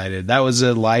very excited. That was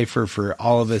a lifer for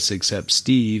all of us except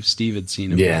Steve. Steve had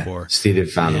seen it before. Steve had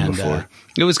found it before.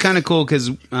 It was kind of cool because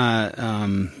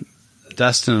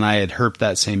Dustin and I had herped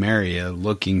that same area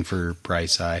looking for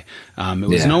Price Eye. It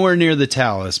was nowhere near the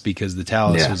talus because the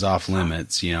talus was off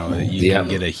limits. You can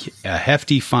get a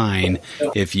hefty fine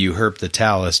if you herp the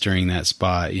talus during that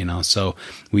spot. So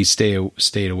we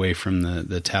stayed away from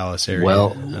the talus area.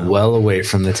 Well away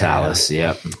from the talus.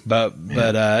 Yep. But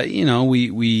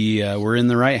we were in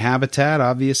the right habitat,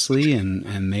 obviously,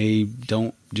 and they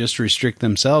don't just restrict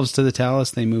themselves to the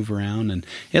talus. They move around, and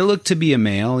it looked to be a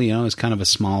male. It was kind of a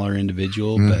smaller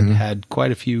individual, but had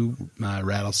quite a few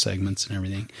rattle segments and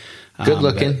everything. Good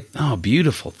looking.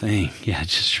 Beautiful thing. Yeah,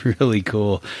 just really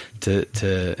cool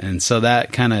and so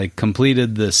that kind of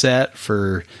completed the set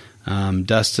for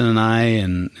Dustin and I,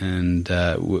 and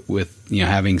with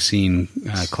having seen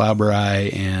Clobber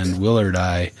Eye and Willard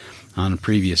Eye on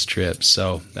previous trips.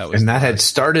 So that was, and that had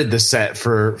started the set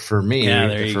for me. Yeah,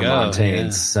 there you for go.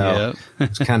 Montaigne. So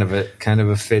it's kind of a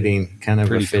fitting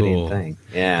cool thing.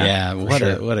 Yeah.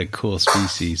 What a cool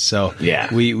species. So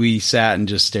yeah, we sat and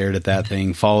just stared at that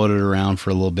thing, followed it around for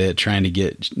a little bit, trying to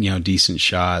get, decent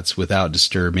shots without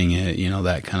disturbing it,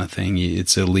 that kind of thing.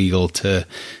 It's illegal to,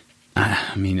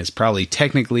 it's probably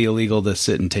technically illegal to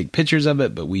sit and take pictures of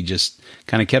it, but we just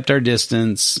kind of kept our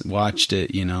distance, watched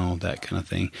it, that kind of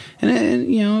thing. And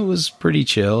it was pretty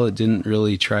chill. It didn't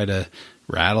really try to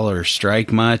rattle or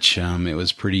strike much. It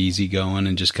was pretty easy going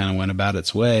and just kind of went about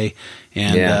its way.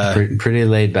 And pretty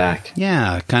laid back.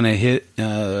 Yeah, kind of hit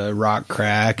a rock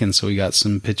crack, and so we got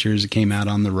some pictures. It came out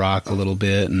on the rock a little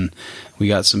bit, and we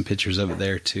got some pictures of it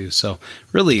there too. So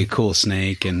really a cool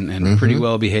snake, and pretty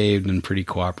well behaved and pretty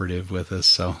cooperative with us.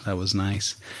 So that was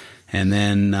nice. And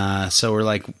then so we're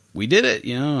like, we did it,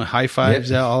 high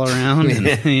fives out all around,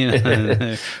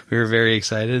 and we were very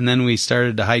excited. And then we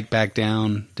started to hike back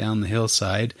down the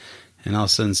hillside, and all of a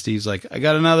sudden Steve's like, I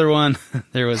got another one.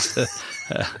 There was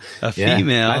a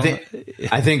female.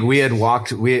 I think we had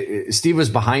walked. Steve was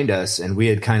behind us, and we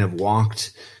had kind of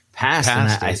walked past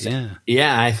it.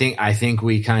 I think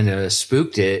we kind of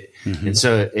spooked it, and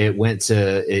so it went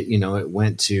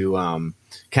to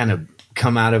kind of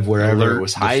come out of wherever it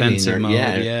was hiding.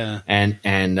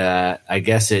 And I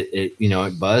guess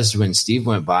it buzzed when Steve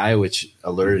went by, which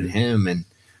alerted him, and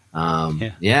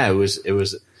it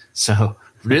was so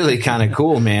really kind of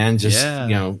cool, man. Just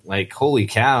like, holy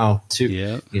cow,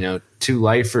 two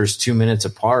lifers 2 minutes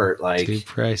apart, like two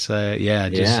Price Eye,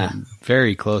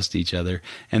 very close to each other.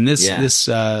 And this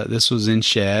was in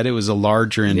shed. It was a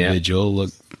larger individual,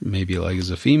 looked maybe like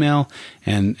as a female,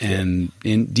 and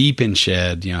in deep in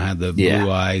shed, had the blue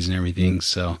eyes and everything.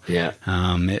 So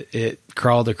it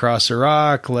crawled across a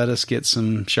rock, let us get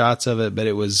some shots of it, but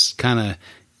it was kind of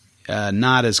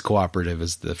not as cooperative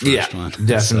as the first one.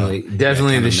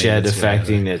 Definitely the shed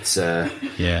affecting its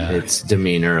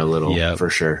demeanor a little, for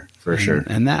sure.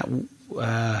 And that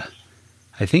I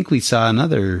think we saw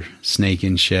another snake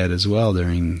in shed as well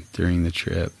during the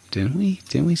trip, didn't we?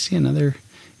 Didn't we see another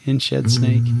in shed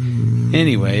snake?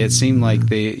 Anyway, it seemed like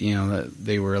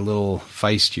they were a little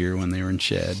feistier when they were in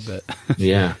shed, but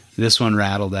this one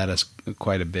rattled at us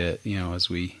quite a bit, as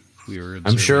we were observing.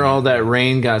 I'm sure all that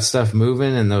rain got stuff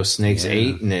moving, and those snakes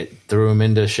ate, and it threw them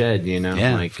into shed,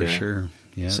 for sure.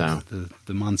 Yeah, so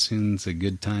the monsoon's a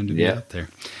good time to be out there.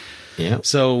 Yeah.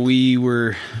 So we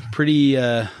were pretty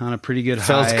on a pretty good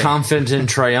high. Felt confident and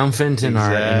triumphant in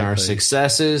our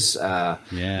successes.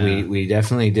 We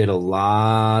definitely did a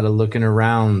lot of looking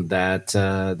around that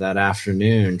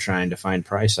afternoon trying to find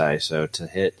Price Eye. So to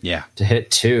hit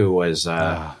two was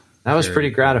that was pretty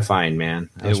gratifying, man.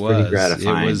 That was pretty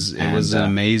gratifying. It was an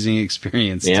amazing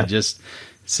experience to just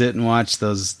sit and watch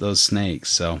those snakes.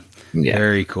 So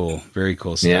very cool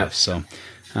stuff. So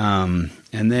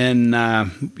And then,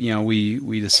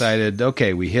 we decided,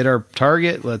 okay, we hit our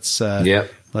target.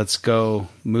 Let's go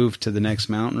move to the next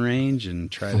mountain range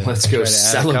and try to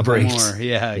celebrate. Add a couple more.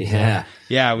 Yeah, exactly.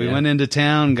 Yeah. We went into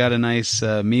town, got a nice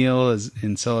meal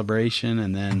in celebration,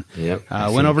 and then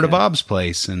went over to Bob's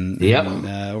place and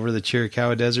over to the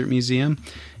Chiricahua Desert Museum.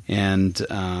 And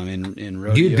in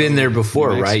Rodeo, you'd been there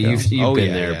before, right? You've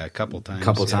been there a couple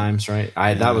times. Right?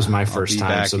 That was my first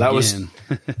time, so that was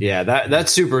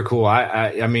that's super cool.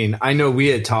 I mean, I know we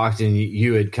had talked, and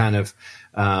you had kind of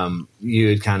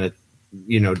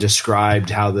described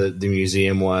how the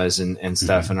museum was and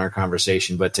stuff in our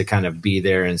conversation, but to kind of be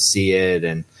there and see it,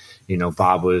 and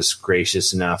Bob was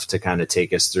gracious enough to kind of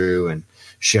take us through and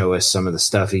show us some of the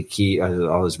stuff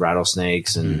all his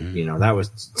rattlesnakes, and that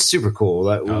was super cool.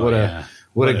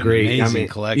 What a great, amazing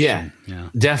collection. Yeah,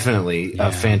 definitely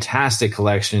a fantastic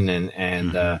collection,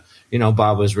 and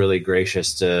Bob was really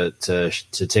gracious to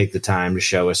take the time to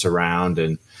show us around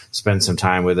and spend some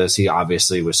time with us. He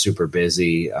obviously was super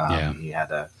busy. He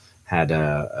had a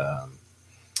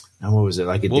what was it,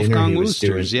 like a Wolfgang dinner he was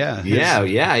doing?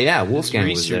 Wolfgang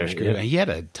was there. He had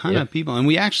a ton of people, and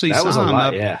we actually saw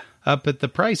him up at the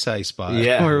Price Ice spot.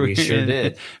 Yeah, where we sure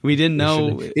did. We didn't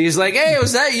know. He's like, "Hey,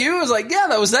 was that you?" I was like,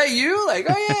 "Yeah, was that you?" Like,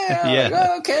 "Oh yeah, Like,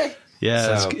 oh, okay."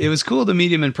 Yeah, it was cool to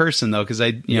meet him in person though, because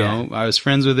I was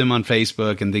friends with him on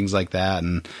Facebook and things like that,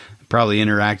 and probably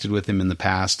interacted with him in the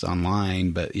past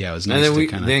online, but it was nice.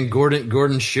 And then Gordon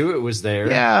Schuett was there.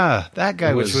 Yeah, that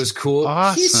guy was cool.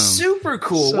 Awesome. He's super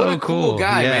cool. So what a cool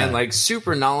guy, man! Like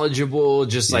super knowledgeable,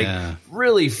 just like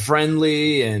really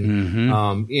friendly,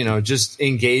 and just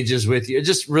engages with you.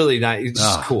 Just really nice.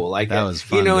 Just cool. Like that was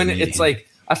fun. And it's like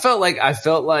I felt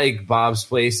like Bob's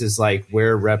place is like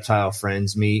where reptile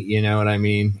friends meet. You know what I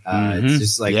mean? It's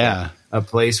just like a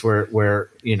place where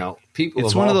people.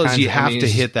 It's one of those you have to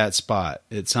hit that spot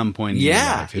at some point in your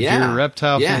life. If you're a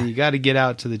reptile fan, you got to get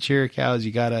out to the Chiricahuas.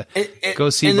 You got to go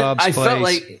see Bob's place. Felt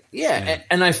like,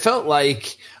 and I felt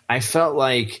like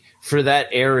for that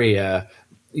area,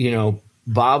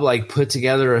 Bob like put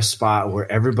together a spot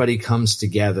where everybody comes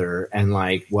together and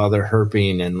like while they're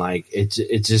herping, and like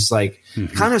it's just like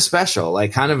kind of special,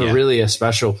 like kind of a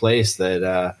special place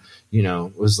that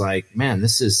was like, man,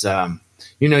 this is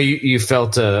you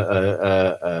felt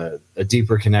a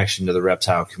deeper connection to the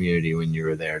reptile community when you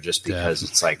were there, just because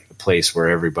it's like a place where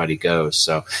everybody goes.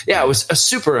 So it was a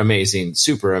super amazing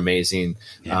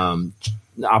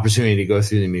opportunity to go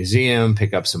through the museum,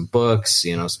 pick up some books,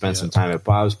 spend some time at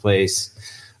Bob's place.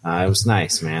 It was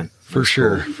nice, man. For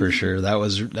sure. That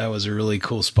was a really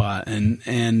cool spot, and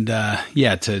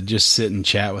to just sit and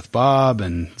chat with Bob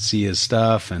and see his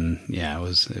stuff, and it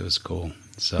was cool.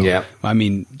 So I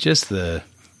mean, just the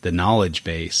knowledge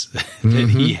base that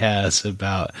he has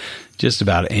about just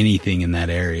about anything in that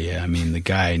area. I mean, the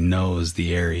guy knows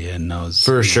the area and knows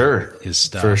his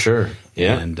stuff for sure.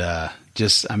 Yeah, and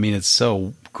it's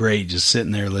so great just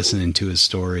sitting there listening to his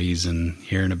stories and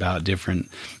hearing about different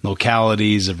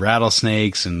localities of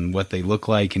rattlesnakes and what they look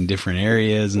like in different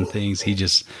areas and things. He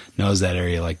just knows that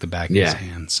area like the back of his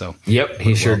hand. So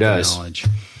he sure does.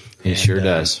 He sure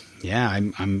does. Yeah,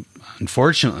 I'm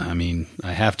unfortunately, I mean,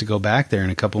 I have to go back there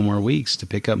in a couple more weeks to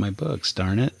pick up my books.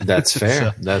 Darn it. That's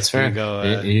fair. That's fair.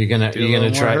 You're gonna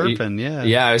try herping,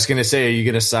 yeah. I was gonna say, are you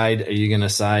gonna side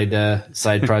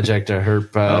project a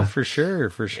herp? For sure.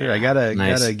 Yeah. I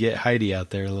gotta get Heidi out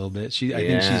there a little bit. I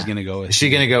think she's gonna go with. Is she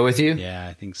gonna go with you? Yeah,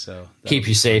 I think so. Keep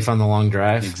you safe on the long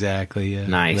drive. Exactly. Yeah.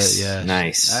 Nice.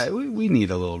 Nice. We need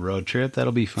a little road trip.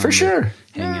 That'll be fun for sure.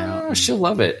 Hang out. She'll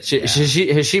love it.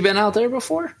 Has she been out there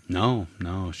before? No.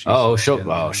 She'll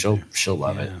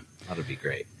love it. That'll be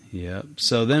great. Yep.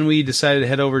 So then we decided to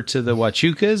head over to the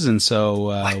Huachucas, and so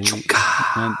we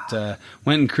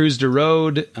went and cruised a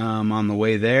road on the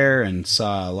way there and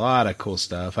saw a lot of cool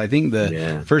stuff. I think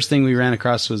the first thing we ran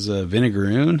across was a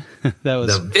vinegaroon. That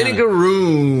was the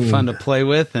vinegaroon, fun to play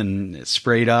with, and it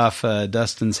sprayed off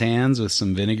Dustin's hands with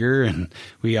some vinegar, and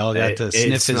we all got to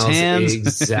sniff his hands.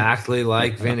 Exactly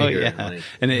like vinegar.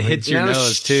 And it hits your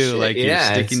nose too, like you're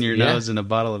sticking your nose in a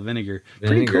bottle of vinegar.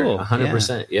 Pretty cool.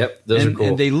 100%. Yep. Those are cool.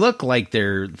 And they look like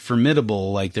they're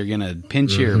formidable, like they're gonna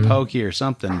pinch you or poke you or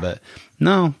something, but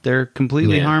no, they're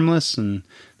completely harmless, and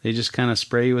they just kind of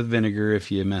spray you with vinegar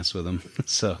if you mess with them.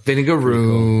 So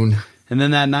vinegaroon. Cool. And then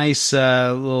that nice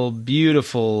little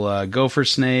beautiful gopher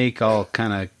snake, all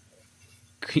kind of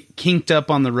kinked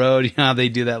up on the road. You know how they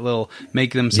do that little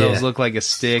make themselves look like a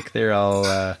stick. They're all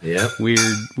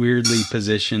weirdly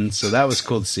positioned. So that was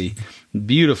cool to see.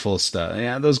 Beautiful stuff.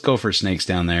 Yeah, those gopher snakes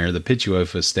down there, the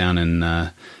Pituophis down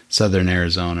in southern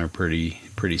Arizona are pretty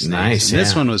snakes. Nice. And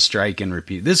this one was striking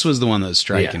repeat. This was the one that was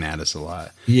striking at us a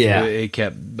lot. Yeah. It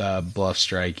kept bluff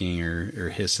striking or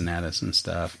hissing at us and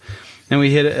stuff. And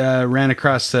we ran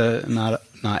across not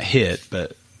hit,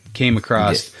 but came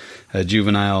across a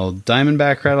juvenile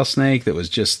diamondback rattlesnake that was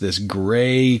just this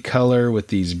gray color with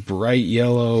these bright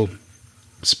yellow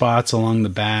spots along the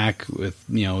back with,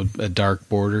 a dark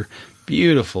border.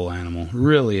 Beautiful animal.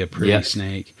 Really a pretty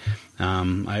snake.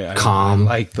 Calm. I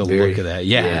like the look of that.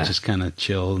 Yeah. Just kind of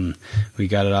chilled, and we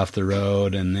got it off the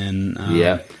road. And then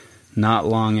not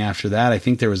long after that, I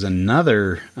think there was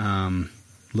another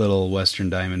little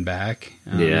western diamondback,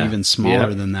 even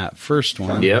smaller than that first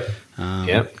one.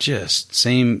 Just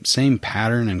same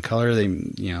pattern and color. They,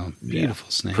 beautiful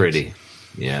snakes. Pretty.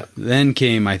 Yeah. Then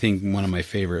came, I think, one of my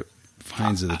favorite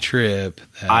finds of the trip.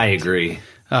 I agree.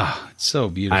 Oh, it's so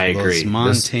beautiful. I agree. Those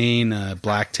Montane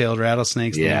black-tailed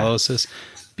rattlesnakes, the Nilosis.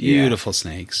 Beautiful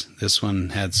snakes. This one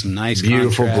had some nice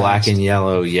beautiful contrast. Black and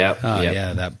yellow.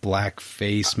 Yeah, that black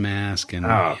face mask and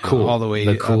cool. all the way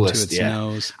the coolest, up to its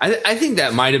nose. I think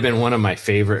that might have been one of my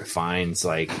favorite finds.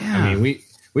 I mean,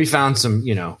 we found some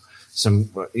finding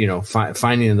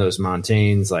those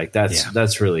Montanes,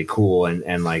 that's really cool,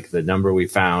 and like the number we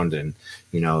found, and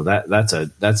that's a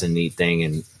neat thing.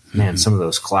 And man, some of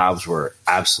those clouds were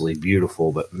absolutely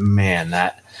beautiful, but man,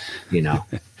 I don't know,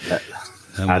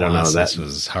 that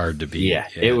was hard to beat. Yeah,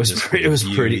 it was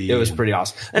pretty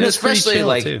awesome, and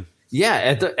especially too.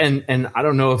 And I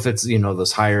don't know if it's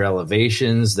those higher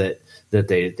elevations that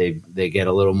they get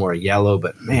a little more yellow,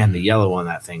 but man, the yellow on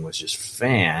that thing was just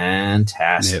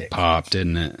fantastic. It popped,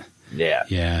 didn't it?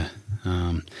 Yeah.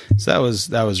 So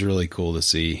that was really cool to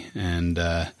see, and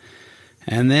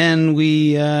then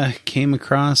we came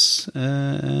across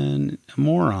a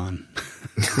moron.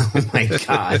 Oh my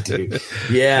god, dude!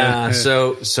 Yeah.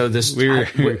 So this we were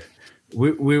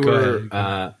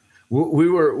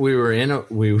in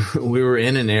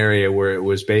an area where it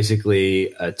was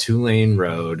basically a 2-lane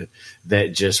road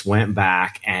that just went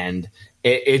back, and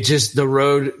it just, the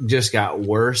road just got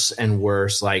worse and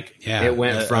worse. It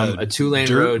went from a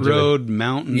 2-lane road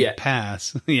mountain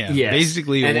pass. Yes.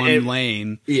 Basically one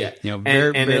lane. Yeah.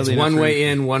 And it's one way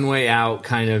in, one way out,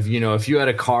 kind of, if you had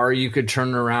a car, you could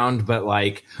turn around, but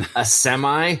like a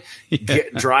semi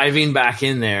driving back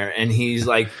in there, and he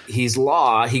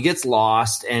gets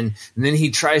lost, and then he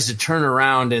tries to turn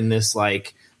around in this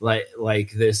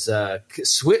this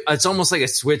it's almost like a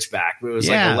switchback. It was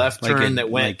like a left turn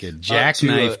that went like a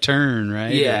jackknife turn,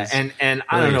 right? Yeah, and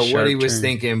I don't know what he was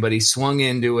thinking, but he swung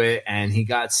into it and he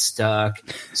got stuck.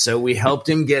 So we helped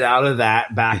him get out of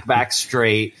that back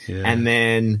straight, and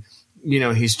then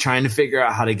he's trying to figure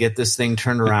out how to get this thing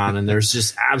turned around, and there's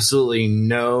just absolutely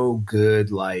no good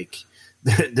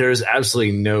there's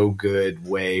absolutely no good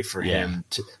way for him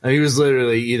to. He was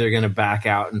literally either going to back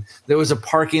out, and there was a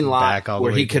parking lot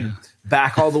where he could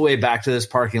back all the way back to this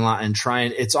parking lot and try,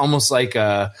 and it's almost like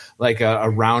a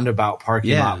roundabout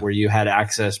parking lot where you had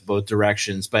access both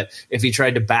directions. But if he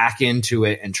tried to back into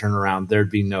it and turn around, there'd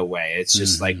be no way. It's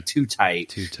just too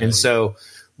tight. And so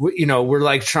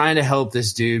we're trying to help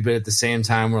this dude, but at the same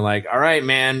time, we're like, all right,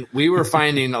 man, we were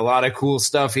finding a lot of cool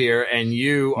stuff here, and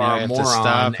you are a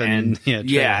moron. And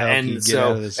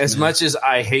so as much as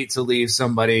I hate to leave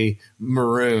somebody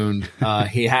marooned,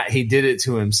 he did it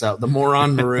to himself. The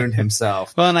moron marooned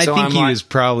himself. Well, and I think he was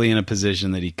probably in a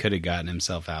position that he could have gotten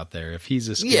himself out there if he's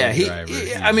a skilled driver.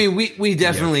 I mean, we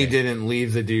definitely didn't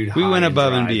leave the dude. We went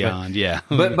above and beyond,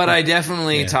 But I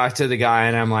definitely talked to the guy,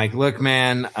 and I'm like, look,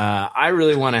 man, I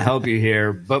really want to help you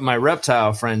here, but my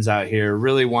reptile friends out here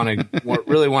really want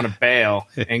to bail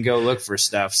and go look for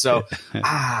stuff. So,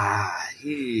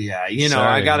 Sorry,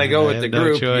 I got to go with the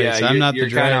group. I'm not you're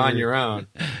kind of on your own.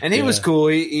 And he was cool.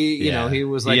 He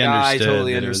was like, I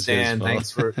totally understand.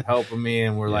 Thanks for helping me.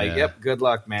 And we're like, yep, good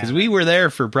luck, man. Because we were there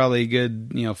for probably a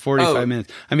good, 45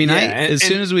 minutes. I mean, as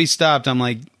soon as we stopped, I'm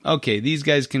like, okay, these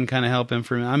guys can kind of help him.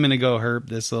 I'm going to go herp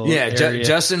this little area.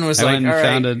 Justin was like, all right,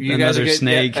 found you guys another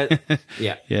snake.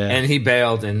 And he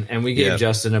bailed, and we gave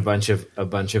Justin a bunch of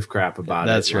crap about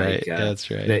That's it. Right.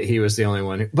 That's right. That he was the only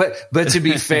one. But to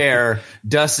be fair,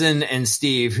 Dustin and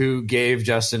Steve, who gave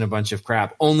Justin a bunch of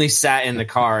crap, only sat in the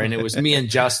car, and it was me and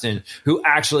Justin who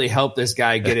actually helped this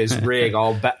guy get his rig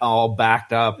all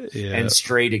backed up and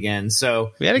straight again.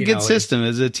 So we had a good system. It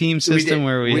was a team system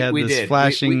where we had this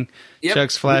flashing.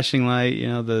 Chuck's flashing light,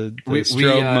 the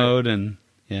strobe mode, and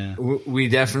Yeah. We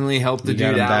definitely helped the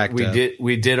dude out.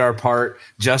 We did our part.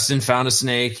 Justin found a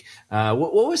snake.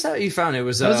 What was that you found? It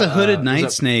was that was a hooded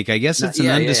night snake. I guess it's an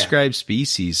undescribed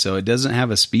species, so it doesn't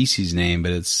have a species name,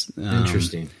 but it's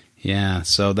interesting. Yeah,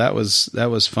 so that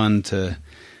was fun to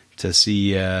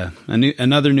see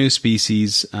another new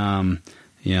species.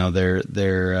 They're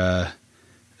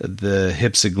the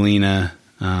Hypsiglena,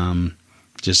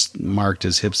 just marked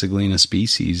as Hypsiglena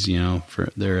species.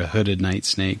 They're a hooded night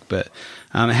snake, but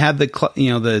it had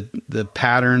the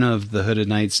pattern of the hooded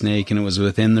night snake, and it was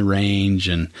within the range,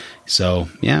 and so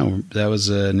that was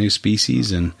a new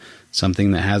species and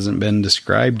something that hasn't been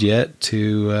described yet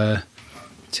to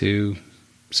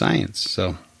science.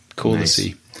 So cool to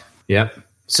see. Yep.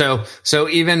 So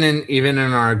even in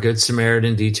our Good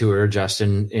Samaritan detour,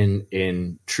 Justin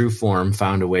in true form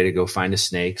found a way to go find a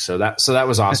snake. So that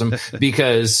was awesome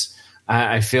because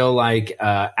I feel like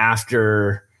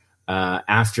after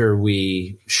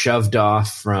we shoved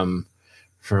off from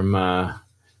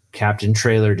Captain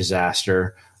Trailer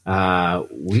Disaster,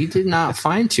 we did not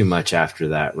find too much after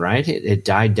that. Right? It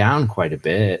died down quite a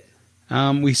bit.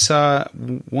 We saw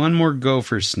one more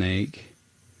gopher snake.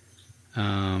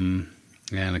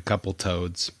 And a couple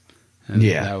toads. And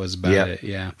that was about it.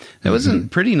 Yeah. That was a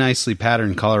pretty nicely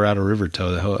patterned Colorado River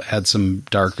toad that had some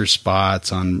darker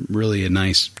spots on really a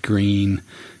nice green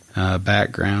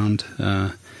background.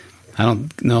 I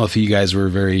don't know if you guys were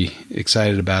very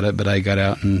excited about it, but I got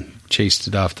out and chased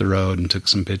it off the road and took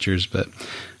some pictures. But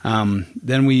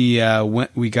then we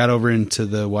got over into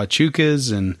the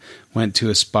Huachucas and went to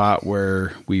a spot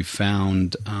where we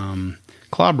found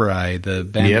clobberi, the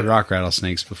banded rock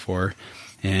rattlesnakes before.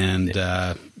 And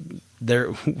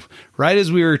there, right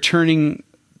as we were turning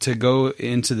to go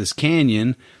into this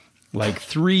canyon, like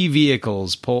 3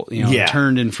 vehicles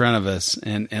turned in front of us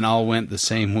and all went the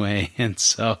same way. And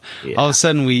so all of a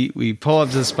sudden we pull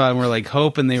up to the spot and we're like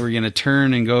hoping they were going to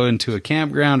turn and go into a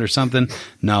campground or something.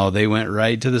 No, they went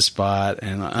right to the spot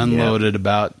and unloaded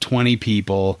about 20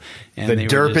 people. And the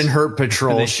Derp and Hurt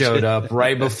Patrol showed up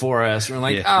right before us. We're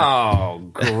like, oh,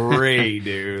 great,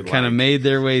 dude. Kind of made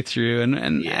their way through.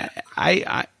 And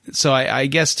I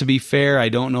guess to be fair, I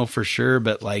don't know for sure,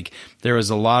 but like there was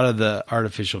a lot of the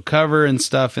artificial cover and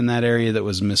stuff in that area that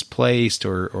was misplaced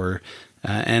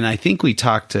and I think we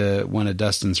talked to one of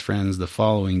Dustin's friends the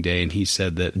following day and he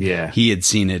said that he had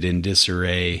seen it in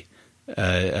disarray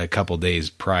a couple days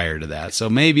prior to that. So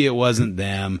maybe it wasn't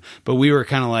them, but we were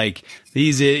kind of like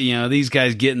these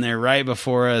guys getting there right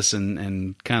before us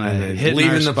and kind of hitting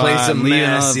leaving the place a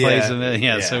mess.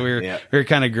 So we were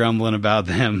kind of grumbling about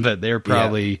them, but they're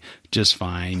probably just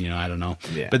fine. I don't know.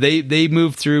 Yeah. But they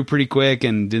moved through pretty quick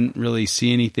and didn't really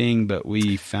see anything, but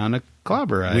we found a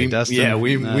clobberi.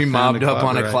 We mobbed up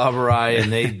on a clobberi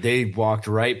and they walked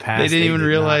right past. They didn't even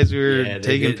realize we were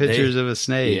taking pictures of a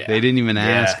snake. Yeah. They didn't even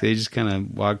ask. They just kind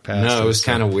of walked past. No, it was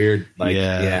kind of weird.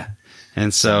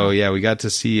 And so, we got to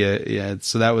see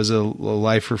so that was a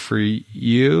lifer for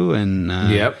you. And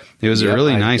it was a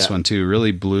really nice one too,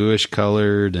 really bluish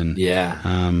colored and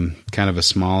kind of a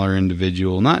smaller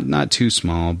individual, not too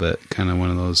small, but kind of one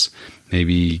of those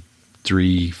maybe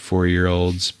 3-4 year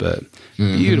olds, but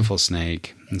beautiful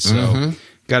snake. And so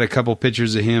got a couple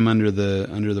pictures of him under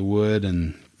the wood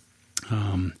and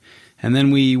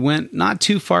then we went not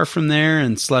too far from there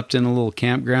and slept in a little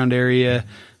campground area.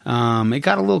 It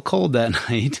got a little cold that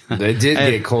night. It did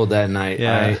get cold that night.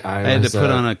 Yeah, I had to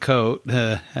put on a coat,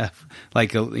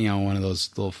 like one of those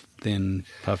little thin,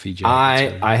 puffy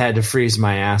jackets. I had to freeze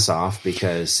my ass off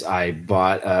because I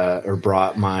bought or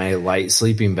brought my light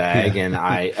sleeping bag, and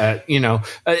I,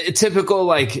 a typical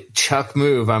like Chuck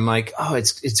move. I'm like, oh,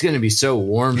 it's going to be so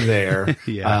warm there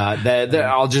that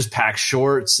I'll just pack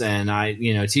shorts and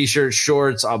t-shirts,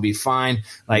 shorts. I'll be fine.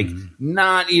 Like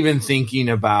not even thinking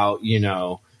about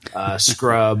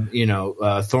scrub,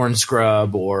 thorn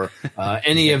scrub or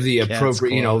any of the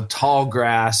appropriate, tall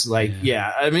grass. Like,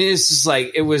 I mean, it's just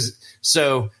like it was.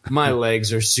 So my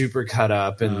legs are super cut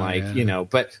up and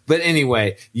but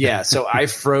anyway, so I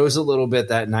froze a little bit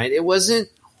that night. It wasn't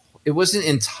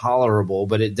intolerable,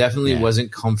 but it definitely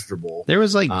wasn't comfortable. There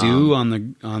was like dew on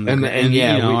the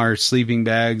our sleeping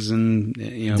bags, and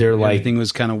they're everything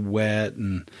was kind of wet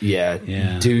and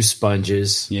dew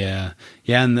sponges.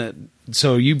 And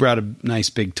so you brought a nice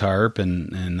big tarp,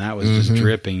 and that was just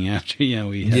dripping after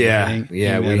we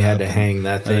had to hang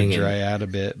that thing and dry out a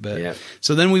bit. But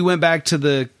so then we went back to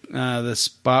the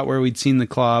spot where we'd seen the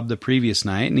clob the previous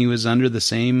night, and he was under the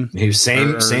same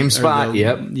spot.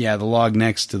 The log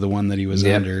next to the one that he was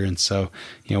under, and so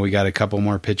we got a couple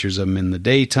more pictures of him in the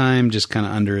daytime, just kind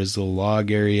of under his little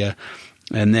log area.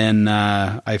 And then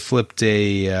I flipped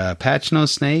a patch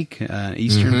nose snake,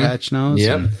 eastern patch nose.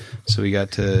 Yep. And so we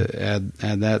got to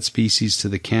add that species to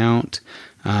the count.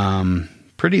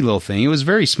 Pretty little thing. It was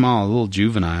very small, a little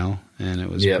juvenile, and it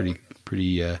was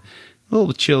pretty a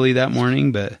little chilly that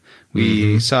morning. But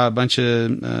we saw a bunch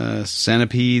of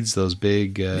centipedes, those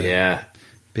big,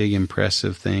 big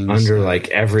impressive things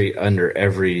under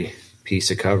every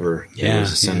piece of cover. There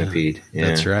was a centipede. Yeah.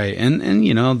 That's right. And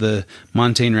the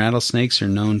montane rattlesnakes are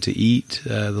known to eat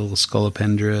the little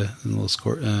scolopendra and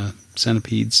little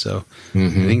centipedes. So I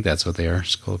think that's what they are,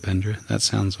 scolopendra. That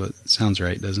sounds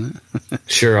right, doesn't it?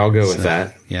 Sure, I'll go with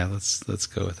that. Yeah, let's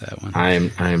go with that one. I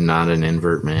am not an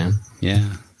invert man.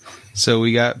 Yeah. So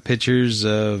we got pictures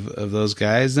of those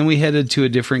guys. Then we headed to a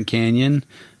different canyon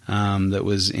that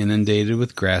was inundated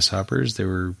with grasshoppers. There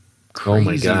were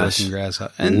crazy looking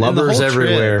grasshoppers. And lubbers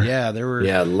everywhere. Trip, yeah, there were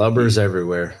lubbers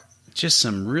everywhere. Just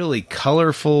some really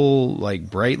colorful, like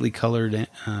brightly colored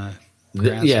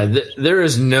there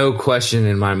is no question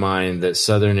in my mind that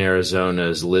southern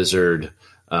Arizona's lizard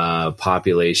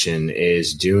population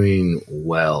is doing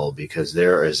well because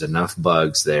there is enough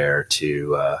bugs there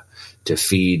to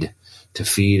feed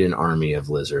an army of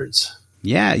lizards.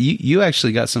 Yeah, you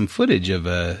actually got some footage of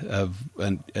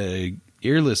an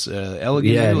earless,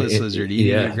 elegant earless lizard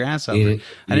eating a grasshopper. I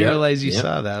didn't realize you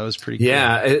saw that. It was pretty cool.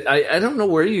 Yeah, I don't know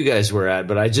where you guys were at,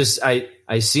 but I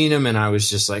seen him and I was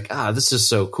just like, this is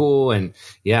so cool. And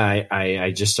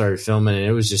I just started filming and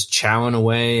it was just chowing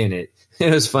away and it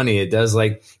was funny. It does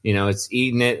it's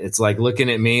eating it. It's like looking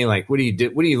at me like, what are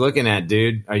you looking at,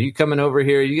 dude? Are you coming over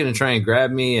here? Are you going to try and grab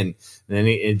me? And then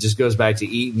it just goes back to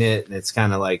eating it. And it's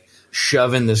kind of like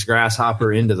shoving this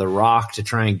grasshopper into the rock to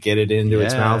try and get it into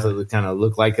its mouth. It would kind of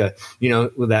look like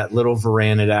with that little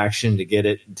varanid action to get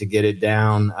it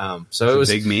down. So it was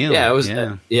a big meal. Yeah, it was.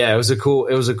 It was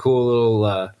a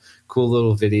cool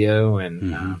little video,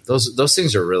 and those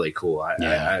things are really cool.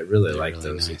 I really like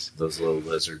those nice. Those little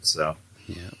lizards. So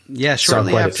yeah.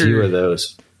 Shortly saw quite after a few of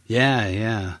those.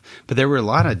 Yeah. But there were a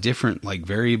lot of different, like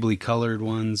variably colored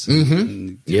ones.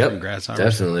 And different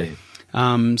grasshoppers. Definitely.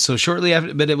 So shortly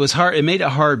after, but it was hard. It made it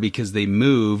hard because they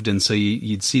moved, and so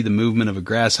you'd see the movement of a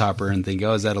grasshopper and think,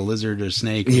 "Oh, is that a lizard or a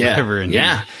snake?" Or whatever. And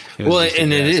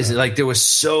it is like there was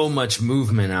so much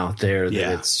movement out there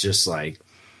that it's just like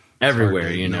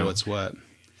everywhere. You know what's what.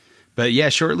 But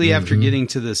shortly after getting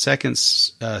to the second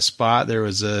spot, there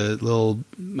was a little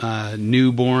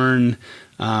newborn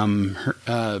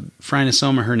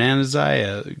Phrynosoma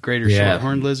hernandezi, a greater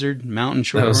shorthorned lizard, mountain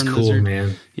shorthorned lizard.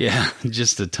 Man. Yeah,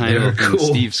 just a tiny little thing. Cool.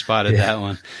 Steve spotted that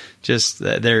one. Just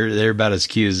they're about as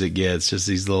cute as it gets. Just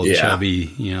these little chubby,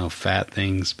 fat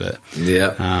things, but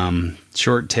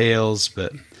short tails.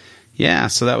 But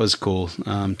so that was cool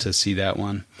to see that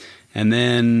one. And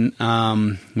then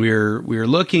we were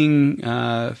looking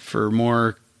for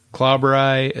more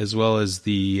clobberi as well as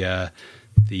the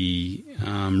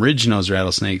ridge-nose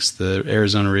rattlesnakes, the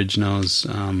Arizona ridge-nose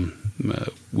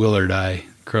willardi,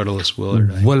 Crotalus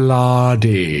willardi.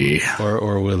 Willardi.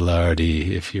 Or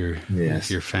Willardi if you're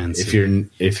fancy.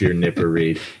 If you're nipper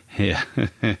read. Yeah.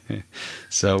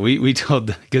 So we told,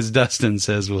 because Dustin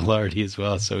says Willardi as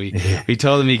well, so we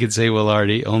told him he could say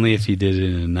Willardi only if he did it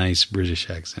in a nice British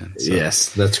accent. So,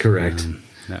 yes, that's correct.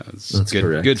 That's good.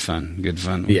 Correct. Good fun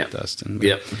with Dustin.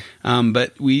 But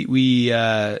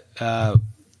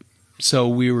so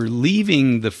we were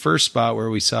leaving the first spot where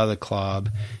we saw the clob,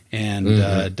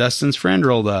 and Dustin's friend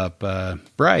rolled up,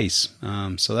 Bryce.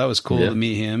 So that was cool to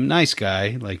meet him. Nice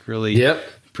guy, like really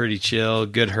pretty chill,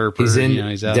 good herper.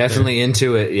 He's out definitely there.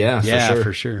 Into it. Yeah,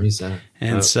 for sure. So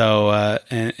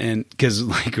because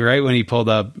like right when he pulled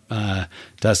up,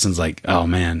 Dustin's like, "Oh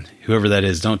man, whoever that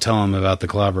is, don't tell him about the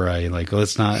clobberi. Like,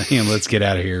 let's get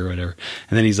out of here or whatever."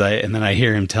 And then he's like, and then I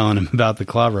hear him telling him about the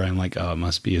clobberi. I'm like, "Oh, it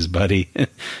must be his buddy."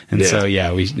 And so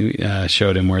we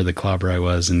showed him where the clobberi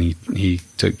was, and he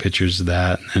took pictures of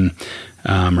that and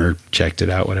or checked it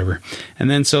out, whatever.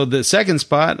 And then so the second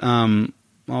spot, all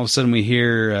of a sudden we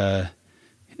hear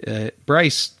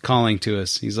Bryce calling to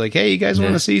us. He's like, "Hey, you guys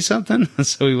want to see something?"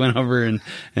 So we went over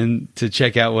and to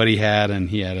check out what he had, and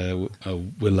he had a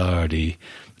Willardi.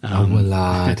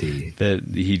 That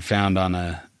he'd found on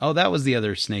a... Oh, that was the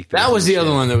other snake. That was the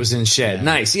other one that was in shed. Yeah.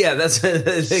 Nice. Yeah,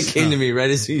 that came to me right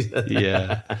as you said that.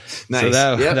 Yeah. Nice.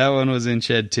 So that one was in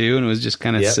shed too, and it was just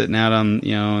kind of sitting out on,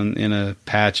 in a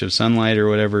patch of sunlight or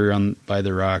whatever by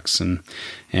the rocks, and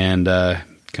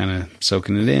kind of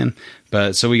soaking it in.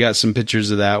 But so we got some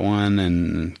pictures of that one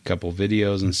and a couple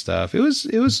videos and stuff. It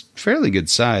was fairly good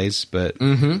size, but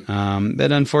that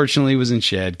unfortunately was in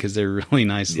shed because they're really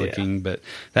nice looking. But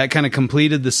that kind of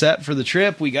completed the set for the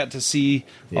trip. We got to see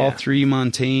all 3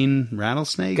 montane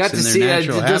rattlesnakes. Got to in their see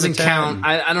natural it doesn't habitat. count.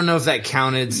 I don't know if that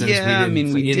counted since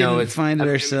we didn't find it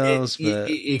ourselves, but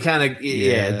you kind of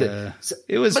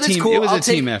it was but team. it's cool. It was a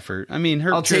team effort. I mean,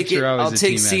 her trips are always I'll a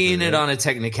take team seeing effort, it right? on a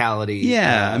technicality.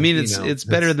 Yeah, I mean it's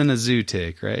better than a zoo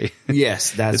tick, right? Yes,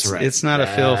 that's right. It's not a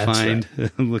Phil find.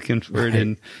 Right. Looking for it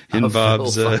in A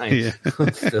Bob's. Phil find.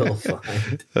 Phil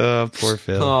find. Oh, poor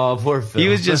Phil. Oh, poor Phil. He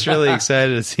was just really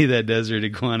excited to see that desert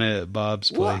iguana at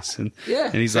Bob's place, and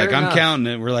he's like, "I'm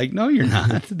counting it." We're like, "No, you're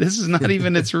not. This is not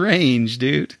even its range,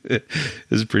 dude." It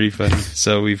was pretty funny.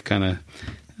 So we've kind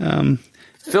of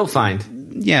Phil find.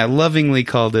 Yeah, lovingly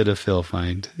called it a Phil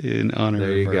find in honor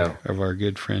There of our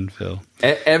good friend Phil.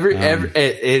 It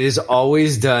is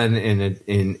always done in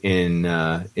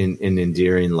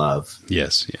endearing love.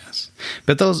 Yes.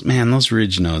 But those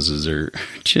ridge noses are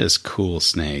just cool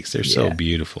snakes. They're so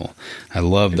beautiful. I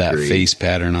love that face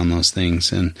pattern on those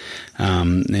things, and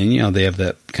they have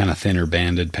that kind of thinner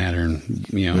banded pattern.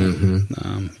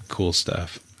 Cool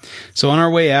stuff. So on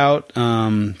our way out,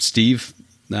 Steve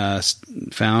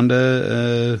found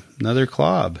another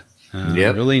clob.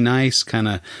 Really nice, kind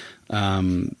of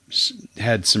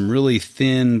had some really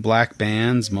thin black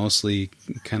bands, mostly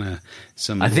kind of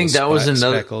some. I think that was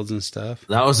another speckles and stuff.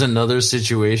 That was another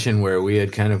situation where we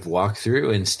had kind of walked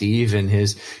through, and Steve and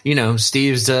his,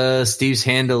 Steve's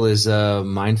handle is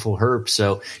Mindful Herp,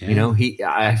 so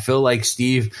I feel like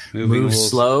Steve moves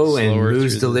slow and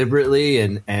moves deliberately,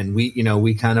 and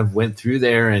we kind of went through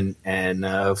there, and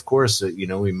of course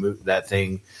we moved that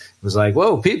thing. It was like,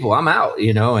 whoa, people, I'm out,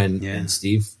 and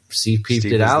Steve peeped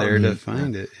it out there to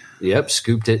find it. Yep,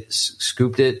 scooped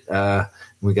it.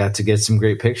 We got to get some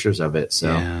great pictures of it.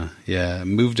 So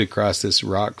moved across this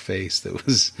rock face that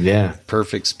was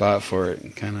perfect spot for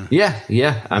it. Kind of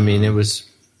I mean, it was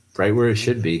right where it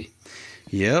should be.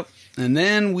 Yep. And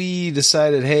then we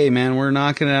decided, hey man, we're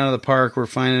knocking it out of the park. We're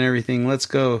finding everything. Let's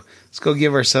go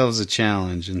give ourselves a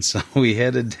challenge. And so we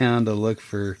headed down to look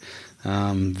for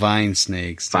vine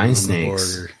snakes. Vine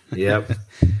snakes. The border. Yep.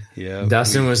 Yeah.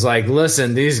 Dustin was like,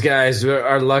 listen, these guys,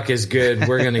 our luck is good.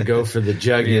 We're going to go for the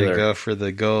jugular. We're going to go for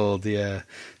the gold, yeah.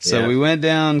 So we went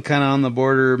down kind of on the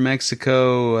border of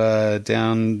Mexico,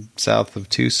 down south of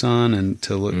Tucson, and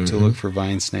to look for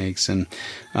vine snakes. And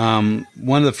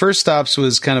one of the first stops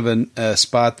was kind of a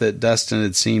spot that Dustin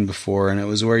had seen before, and it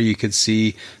was where you could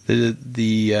see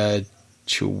the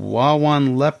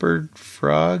Chihuahuan leopard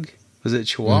frog. Was it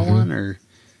Chihuahuan or...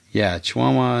 Yeah,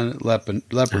 Chihuahua leopard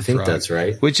frog. I think that's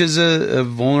right. Which is a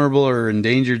vulnerable or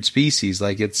endangered species.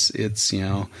 Like it's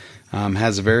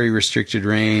has a very restricted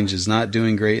range, is not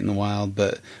doing great in the wild,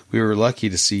 but we were lucky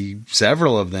to see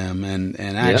several of them and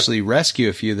actually rescue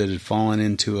a few that had fallen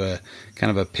into a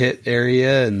kind of a pit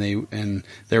area, and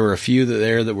there were a few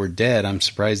that were dead. I'm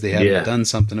surprised they haven't done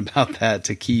something about that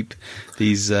to keep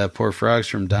these poor frogs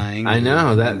from dying. I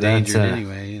know that's endangered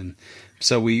anyway, and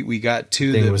so we got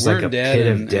two that weren't like a dead pit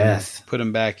and of death. Put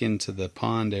them back into the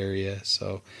pond area.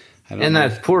 So I don't and know.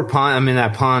 that poor pond, I mean,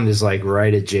 that pond is like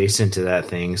right adjacent to that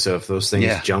thing. So if those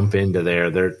things jump into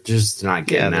there, they're just not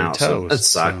getting out. Toast, so that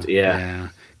sucked.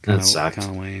 That sucked.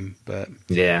 Kind of lame, but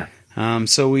yeah.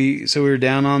 So we were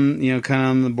down on kind of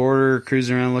on the border,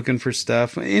 cruising around looking for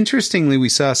stuff. Interestingly, we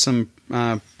saw some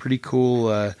pretty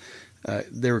cool.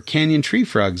 There were canyon tree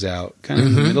frogs out kind of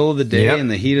in the middle of the day, in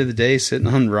the heat of the day, sitting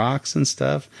on rocks and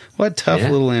stuff. What tough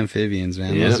little amphibians,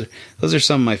 man. Those are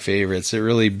some of my favorites. It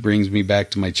really brings me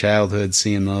back to my childhood,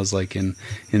 seeing those like in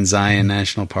Zion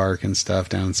National Park and stuff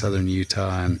down in southern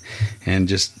Utah, and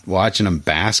just watching them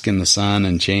bask in the sun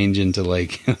and change into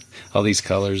like all these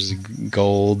colors,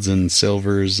 golds and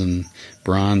silvers and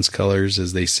bronze colors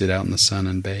as they sit out in the sun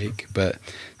and bake. But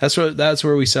that's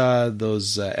where we saw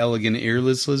those elegant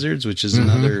earless lizards, which is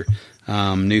another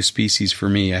new species for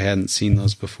me. I hadn't seen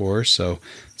those before, so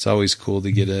it's always cool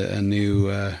to get a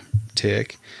new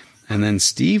tick. And then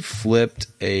Steve flipped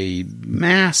a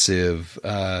massive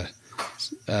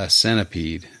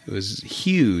centipede. It was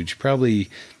huge, probably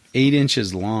 8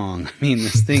 inches long. I mean,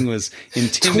 this thing was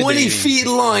intimidating. 20 feet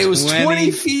long. It was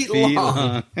 20 feet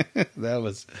long. That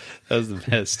was the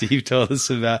best. Steve told us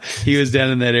about. He was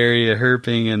down in that area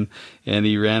herping, and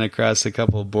he ran across a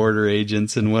couple of border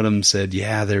agents, and one of them said,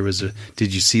 "Yeah, there was a.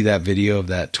 Did you see that video of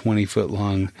that 20-foot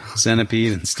long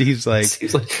centipede?" And Steve's like,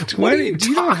 20. Do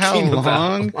you know how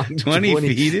long 20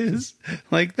 feet is?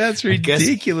 Like, that's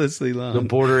ridiculously long. The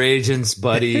border agent's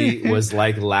buddy was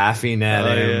like laughing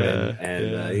at him,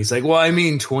 and he's like, "Well, I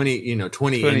mean 20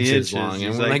 inches long."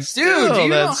 And we're like, "Dude, do you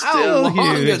know how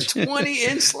long huge. A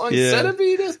 20-inch long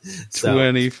centipede is?"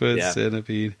 20-foot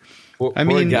centipede. I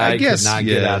mean, I guess could not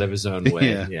get out of his own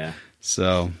way. Yeah.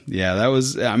 So that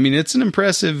was. I mean, it's an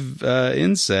impressive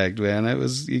insect, man.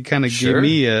 It kind of gave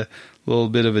me a little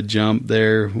bit of a jump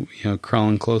there,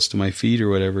 crawling close to my feet or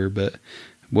whatever. But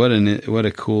what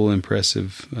a cool,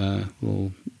 impressive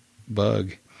little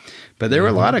bug. But there were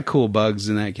a lot of cool bugs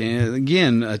in that can.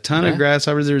 Again, a ton of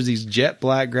grasshoppers. There was these jet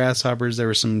black grasshoppers. There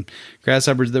were some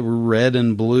grasshoppers that were red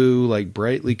and blue, like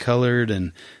brightly colored.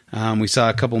 And we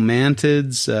saw a couple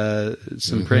mantids,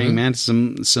 some praying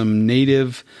mantids, some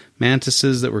native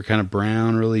mantises that were kind of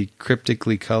brown, really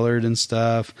cryptically colored and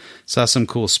stuff. Saw some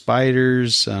cool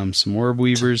spiders, some orb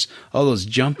weavers. All those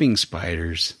jumping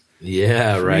spiders.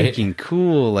 Yeah, right. Freaking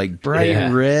cool, like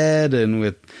bright red and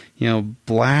with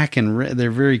black and red.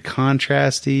 They're very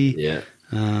contrasty. Yeah.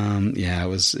 It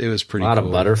was pretty cool. A lot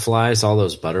of butterflies, all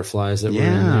those butterflies that were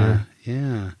in there.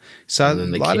 Yeah. So a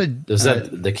lot of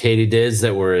the katydids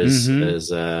that were as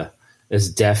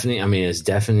deafening. I mean, as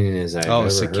deafening as I've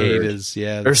ever cicadas,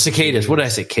 heard. Or cicadas. What did I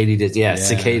say? Katydids. Yeah,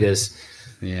 cicadas.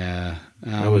 Yeah.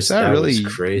 That was really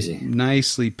crazy.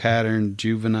 Nicely patterned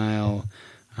juvenile.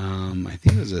 I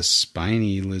think it was a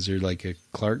spiny lizard, like a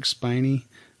Clark spiny.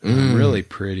 Really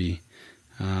pretty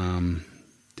down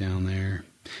there.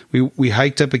 We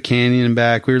hiked up a canyon and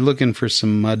back. We were looking for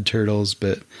some mud turtles,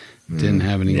 but didn't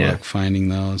have any luck finding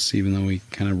those, even though we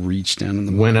kind of reached down in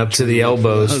the went up to the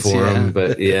elbows for them.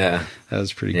 But that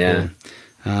was pretty cool.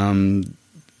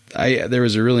 There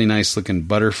was a really nice looking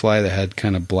butterfly that had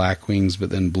kind of black wings,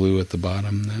 but then blue at the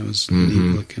bottom. That was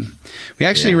neat looking. We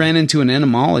actually ran into an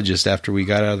entomologist after we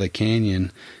got out of the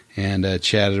canyon and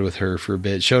chatted with her for a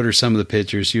bit. Showed her some of the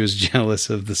pictures. She was jealous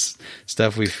of the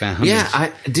stuff we found. Yeah,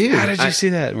 how did you see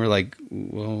that? And we're like,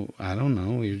 well, I don't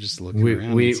know. We were just looking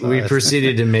around. We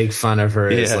proceeded to make fun of her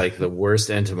as like the worst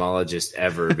entomologist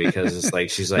ever, because it's like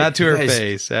she's like, not to her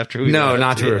face after we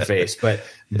not to her face, but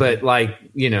like,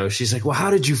 she's like, well,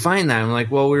 how did you find that? I'm like,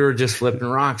 well, we were just flipping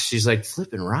rocks. She's like,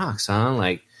 flipping rocks, huh?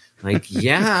 Like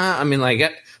yeah. I mean,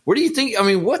 like, what do you think? I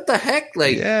mean, what the heck?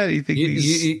 Like, you think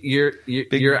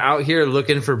you're out here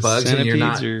looking for bugs and you're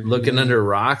not looking under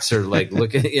rocks or like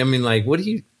looking. I mean, like, what do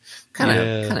you kind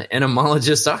of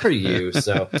entomologists are you?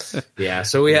 So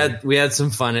so we had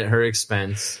some fun at her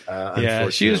expense.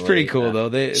 She was pretty cool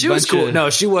though. She was cool.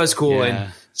 No, she was cool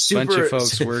and super. Bunch of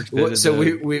folks worked. So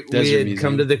we had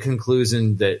come to the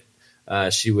conclusion that.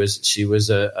 She was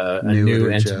a new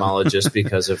entomologist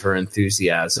because of her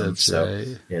enthusiasm.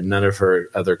 None of her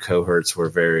other cohorts were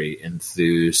very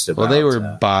enthused about. Well, they were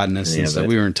botanists and stuff.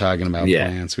 We weren't talking about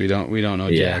plants. We don't know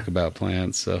jack about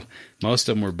plants. So most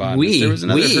of them were botanists. There was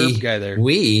another herb guy there.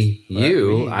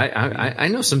 I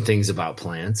know some things about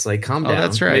plants. Like, calm down.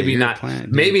 That's right.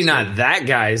 Maybe not that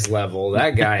guy's level.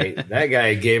 That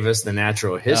guy gave us the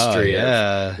natural history.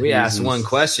 We asked one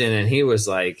question and he was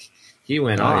like. He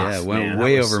went off. Yeah, went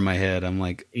way over my head. I'm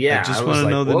like, I just want to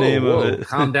know the name of it.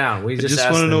 Calm down. We just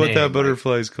want to know what that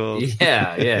butterfly's called.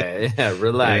 Yeah.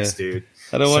 Relax, dude.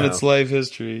 I don't want its life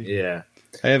history. Yeah.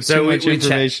 I have too much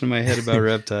information in my head about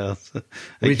reptiles.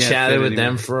 We chatted with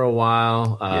them for a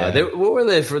while. What were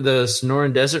they for the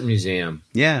Sonoran Desert Museum?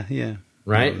 Yeah.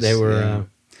 Right? They were...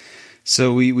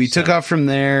 So we took off from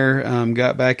there,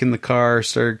 got back in the car,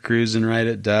 started cruising right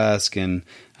at dusk, and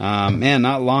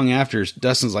not long after,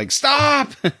 Dustin's like,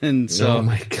 stop! And so oh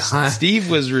my God. Steve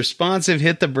was responsive,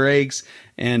 hit the brakes,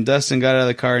 and Dustin got out of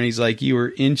the car, and he's like, you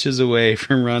were inches away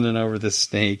from running over the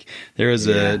snake. There was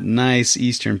a nice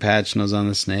eastern patch nose on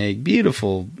the snake.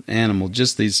 Beautiful animal,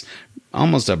 just these...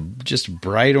 almost just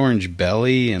bright orange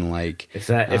belly, and like... If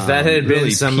that had been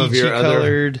really some of your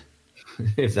colored, other...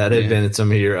 If that had been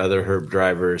some of your other herb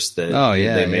drivers, that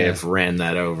they may have ran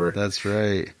that over. That's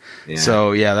right. Yeah.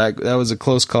 So that was a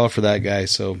close call for that guy.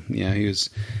 So he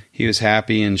was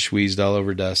happy and squeezed all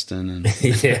over Dustin. And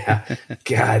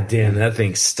God damn, that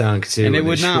thing stunk too. And it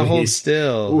would not hold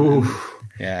still. Ooh.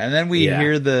 And then we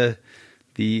hear the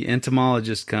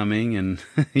entomologist coming, and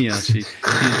she's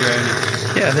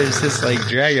driving. There's this like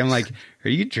dragon. I'm like, are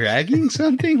you dragging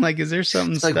something? Like, is there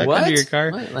something like, stuck what? under your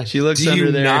car? What? Like, She looks do under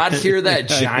you there. not hear that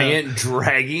giant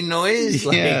dragging noise?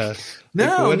 Like, yeah. no,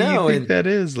 like, what no. do you think that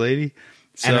is, lady?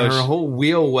 And So her whole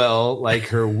wheel well, like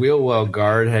her wheel well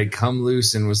guard had come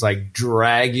loose and was like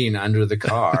dragging under the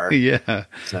car. yeah.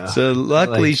 So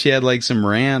luckily she had like some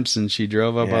ramps and she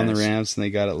drove up on the ramps and they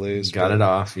got it loose. Got it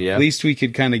off. Yeah. At least we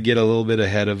could kind of get a little bit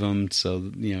ahead of them, so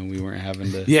we weren't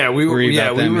having to worry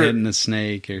about them hitting the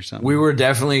snake or something. We were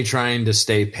definitely trying to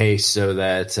stay pace so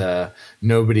that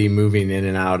nobody moving in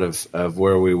and out of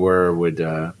where we were would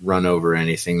run over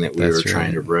anything that we were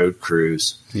trying to road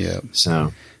cruise. Yeah.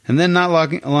 So. And then not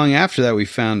long after that, we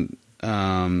found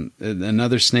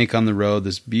another snake on the road.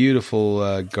 This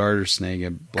beautiful garter snake,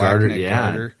 a black-necked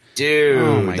garter. Dude,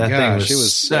 oh my gosh, it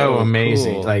was so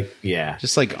amazing. Cool. Like, yeah,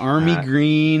 just like army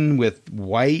green with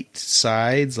white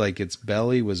sides. Like its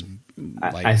belly was.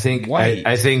 Like I think white.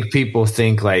 I think people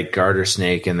think like garter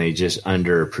snake and they just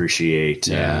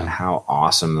underappreciate how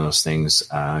awesome those things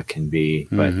can be.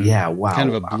 But wow, kind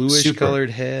of a bluish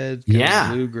colored head,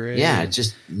 blue gray,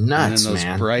 just nuts, and then those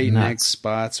man. bright neck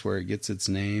spots where it gets its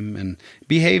name, and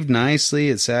behaved nicely.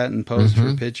 It sat and posed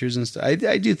for pictures and stuff.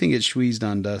 I do think it schweezed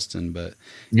on Dustin, but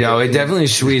it definitely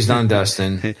schweezed on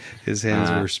Dustin. His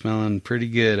hands were smelling pretty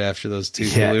good after those two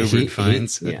Bluebird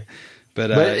finds. But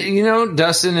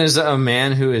Dustin is a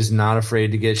man who is not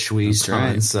afraid to get schweezed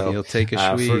on. So he'll take a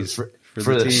schweeze for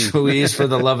the schweeze, for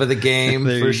the love of the game,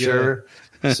 for sure.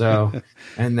 So,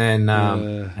 and then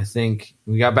I think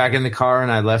we got back in the car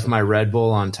and I left my Red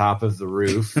Bull on top of the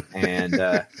roof, and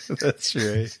that's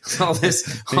right. all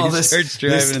this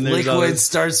liquid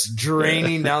starts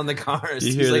draining down the car.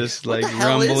 You hear this like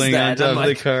rumbling on top of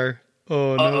the car.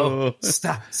 Oh no!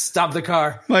 Stop the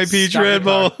car! My peach Red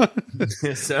Bull.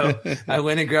 So I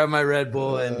went and grabbed my Red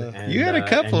Bull, and you had a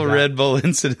couple of Red Bull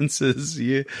incidences.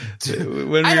 When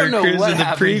we were cruising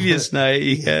the previous night,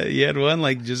 you had one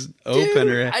like just open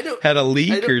or had a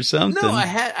leak or something. No, I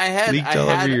had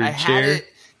it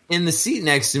in the seat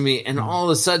next to me, and all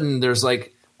of a sudden there's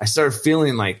like. I started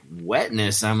feeling like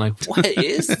wetness. I'm like, what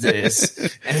is this?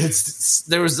 And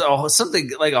there was something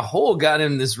like a hole got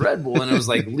in this Red Bull and it was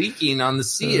like leaking on the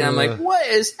seat. I'm like, what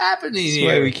is happening here?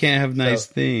 That's why we can't have nice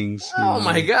things. Oh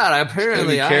my God.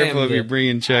 Apparently be careful if you're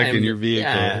bringing Chuck in your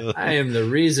vehicle. Yeah, I am the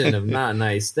reason of not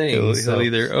nice things. He'll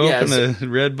either open a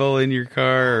Red Bull in your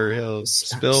car or he'll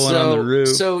spill one on the roof.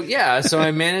 So I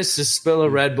managed to spill a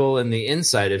Red Bull in the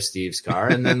inside of Steve's car.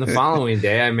 And then the following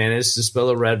day I managed to spill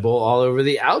a Red Bull all over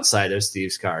the outside of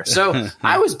Steve's car. So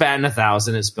I was batting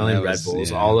 1,000 at spilling Red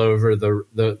Bulls all over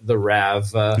the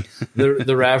Rav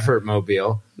the Rav Hurt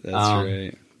mobile. That's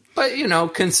right.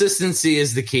 But consistency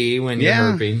is the key when you're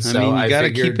herping. So you got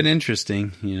to keep it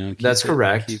interesting. That's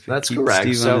correct. Keep correct.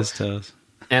 Steve on his toes.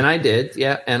 And I did.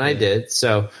 Yeah, and I did.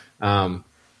 So so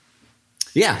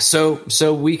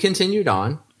we continued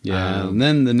on. Yeah, and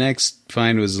then the next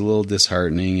find was a little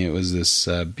disheartening. It was this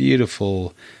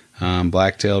beautiful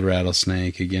black-tailed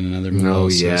rattlesnake, again another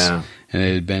mimosus, and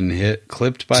it had been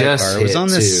clipped by a car. It was on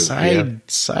this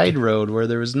side road where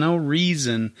there was no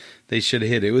reason they should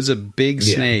have hit. It was a big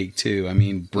snake too. I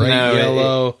mean, bright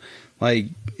yellow,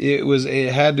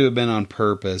 it had to have been on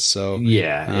purpose. So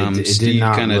Steve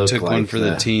kind of took one for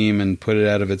the team and put it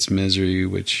out of its misery,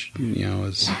 which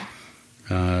was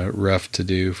rough to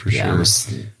do for sure.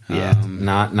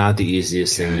 Not the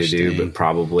easiest thing to do, but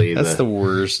probably that's the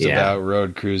worst about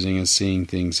road cruising is seeing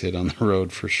things hit on the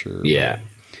road for sure. Yeah.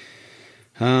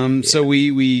 So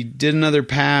we did another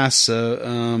pass,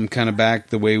 kind of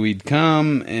back the way we'd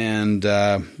come, and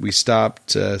we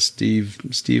stopped.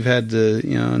 Steve had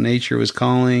to, nature was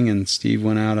calling, and Steve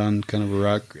went out on kind of a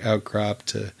rock outcrop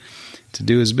to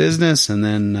do his business, and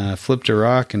then flipped a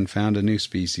rock and found a new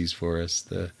species for us.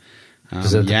 The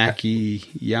Yaqui.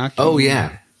 Oh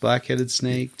yeah, black-headed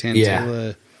snake,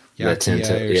 Tantilla.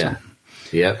 Yeah.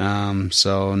 Yep.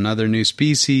 So another new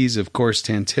species. Of course,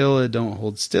 Tantilla don't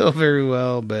hold still very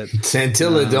well, but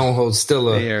Tantilla don't hold still.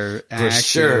 They are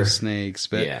active snakes,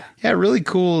 but really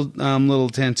cool little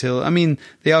Tantilla. I mean,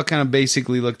 they all kind of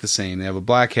basically look the same. They have a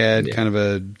black head, kind of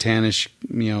a tannish,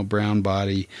 brown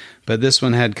body, but this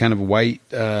one had kind of white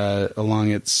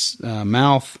along its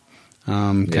mouth,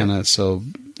 kind of so.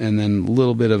 And then a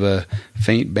little bit of a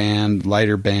faint band,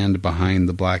 lighter band behind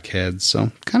the black head.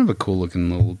 So kind of a cool looking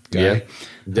little guy. Yeah,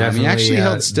 definitely. He actually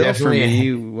held still for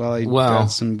me while I got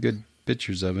some good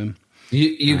pictures of him.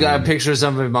 You got pictures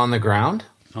of him on the ground?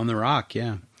 On the rock,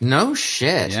 yeah. No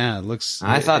shit. Yeah, it looks.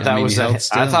 I thought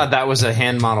that was a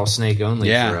hand model snake only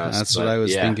for us. That's what I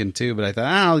was thinking too. But I thought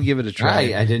I'll give it a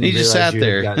try. I didn't. He just sat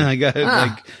there. I got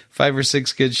like 5 or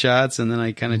 6 good shots, and then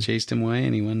I kind of chased him away,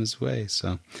 and he went his way.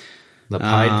 So. The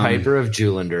Pied Piper of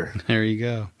Julinder. There you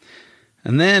go.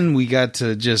 And then we got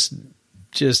to just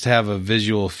have a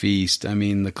visual feast. I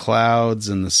mean, the clouds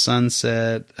and the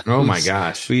sunset. Oh my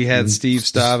gosh. We had Steve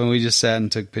stop and we just sat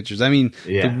and took pictures. I mean,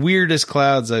 the weirdest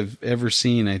clouds I've ever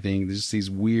seen, I think. Just these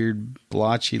weird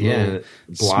blotchy little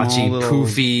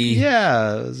poofy.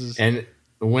 Yeah. And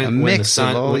when the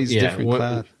sun, of all these different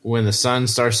clouds. When the sun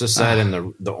starts to set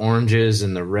and the oranges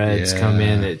and the reds come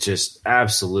in, it just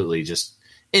absolutely just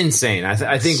insane.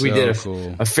 I think we did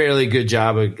a fairly good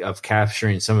job of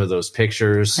capturing some of those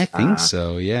pictures. I think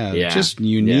so. Yeah. Just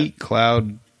unique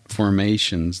cloud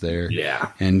formations there.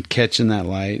 Yeah. And catching that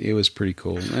light. It was pretty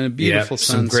cool. And a beautiful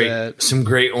sunset. Some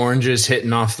great oranges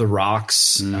hitting off the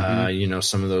rocks. Mm-hmm.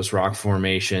 Some of those rock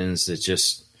formations that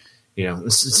just,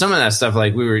 some of that stuff,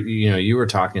 like you were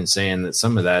talking, saying that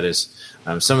some of that is,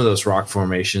 some of those rock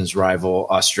formations rival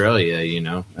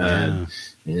Australia,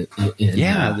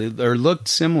 or looked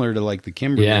similar to like the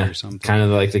Kimberley or something. Kind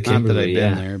of like the Kimberley. Not that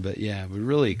I've been there, but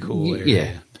really cool area.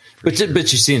 Yeah, but you've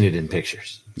seen it in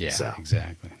pictures. Yeah, so.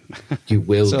 Exactly. You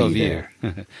will be there.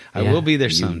 I will be there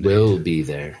someday. You will be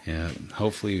there. Yeah,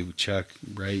 hopefully Chuck,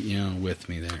 with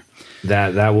me there.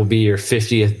 That will be your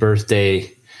 50th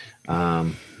birthday.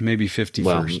 Maybe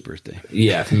 51st birthday.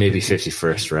 Yeah, maybe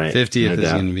 51st, right? 50th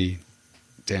is going to be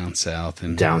down south.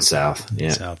 Down south,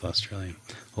 yeah. South Australia.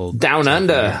 Down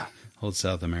under. Old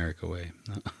South America way.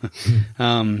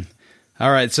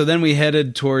 All right, so then we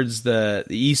headed towards the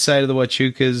east side of the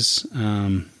Huachucas.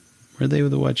 Were they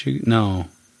with the Huachucas? No,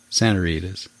 Santa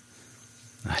Rita's.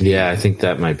 I think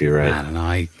that might be right. I don't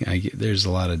know. There's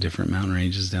a lot of different mountain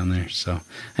ranges down there, so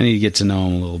I need to get to know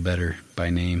them a little better by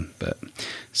name. But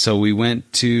so we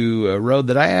went to a road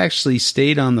that I actually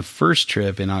stayed on the first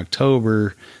trip in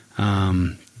October.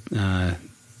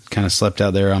 Kind of slept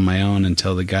out there on my own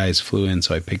until the guys flew in,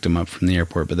 so I picked them up from the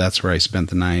airport. But that's where I spent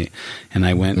the night, and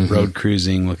I went road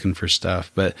cruising looking for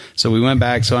stuff. But so we went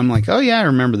back. So I'm like, oh yeah, I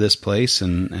remember this place,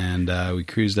 and we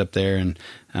cruised up there and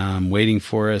waiting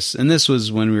for us. And this was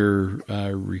when we were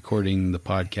recording the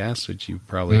podcast, which you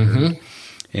probably heard.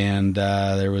 And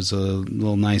there was a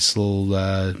nice little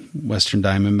Western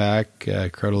Diamondback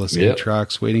Crotalus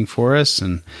trucks waiting for us,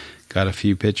 and got a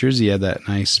few pictures. He had that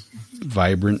nice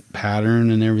vibrant pattern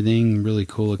and everything, really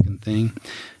cool looking thing.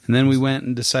 And then we went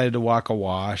and decided to walk a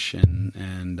wash,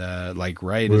 and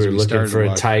right as we started for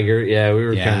a tiger. Yeah, we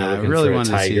were kind of looking for a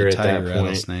tiger at that point.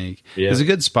 Rattlesnake. Yeah. It was a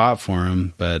good spot for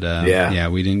him, but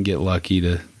we didn't get lucky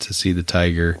to see the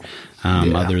tiger.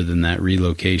 Other than that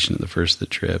relocation at the first of the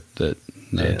trip that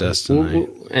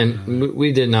Dustin and I.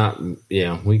 We did not,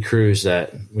 we cruised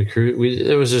that.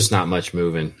 There was just not much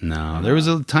moving. No, there was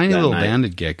a tiny little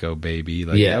banded gecko baby.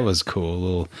 That was cool. A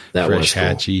little fresh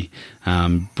hatchy,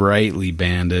 brightly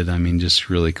banded. I mean, just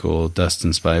really cool.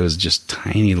 Dustin spot. It was just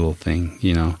tiny little thing,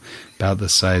 about the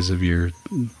size of your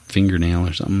fingernail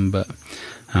or something. But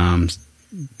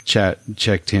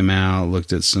checked him out,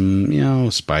 looked at some,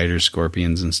 spiders,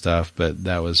 scorpions and stuff, but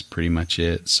that was pretty much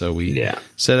it. So we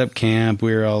set up camp.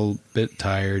 We were all a bit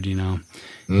tired, and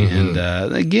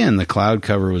again, the cloud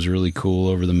cover was really cool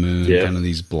over the moon, kind of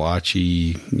these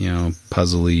blotchy,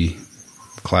 puzzly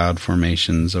cloud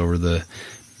formations over the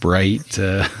bright,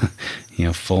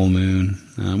 full moon.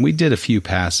 We did a few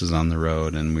passes on the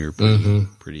road, and we were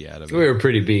pretty out of it. We were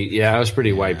pretty beat. Yeah, I was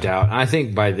pretty wiped out. I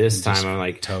think by this time, I'm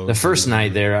like, the first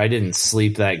night there, I didn't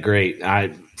sleep that great.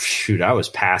 I was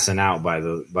passing out by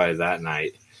that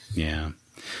night. Yeah.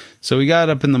 So we got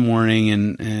up in the morning,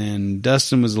 and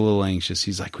Dustin was a little anxious.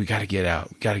 He's like, "We got to get out.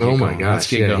 We got to get going. My gosh, let's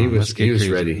get going. He was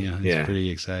ready. Yeah, he's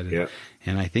pretty excited. Yeah.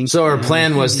 And I think so. Our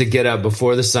plan was to get up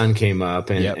before the sun came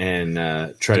up and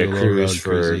try to cruise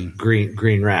for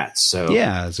green rats. So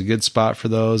it's a good spot for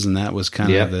those, and that was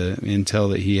kind of the intel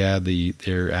that he had.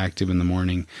 They're active in the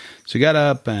morning, so we got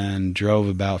up and drove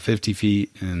about 50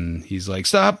 feet, and he's like,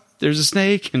 "Stop! There's a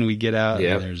snake!" And we get out,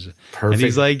 and there's perfect. And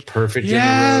he's like, "Perfect,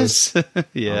 yes!" In the road.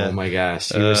 Yeah. Oh my gosh,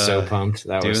 he was so pumped.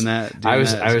 I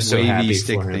was so happy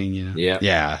stick for him. Thing,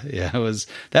 Yeah. That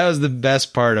was the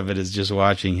best part of it, is just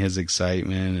watching his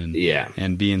excitement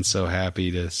and being so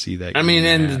happy to see that. I mean,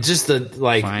 and just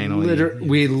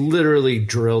we literally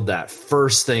drilled that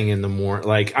first thing in the morning.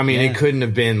 It couldn't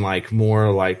have been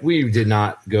more we did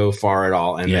not go far at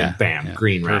all, and then bam,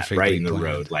 green rat right in the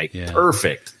road,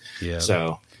 perfect. Yeah.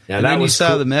 So. Yeah, that was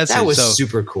cool. The message. That was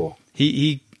super cool.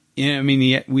 We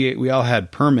all had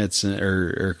permits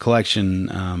or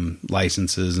collection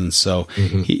licenses, and so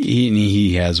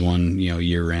he has one,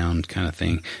 year round kind of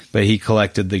thing. But he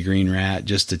collected the green rat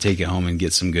just to take it home and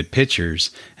get some good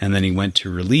pictures, and then he went to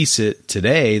release it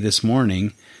this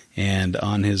morning, and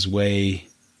on his way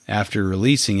after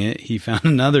releasing it, he found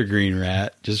another green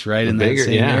rat just right in that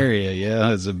same area. Yeah,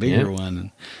 it was a bigger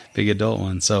one, big adult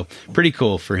one. So pretty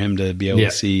cool for him to be able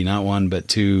to see not one but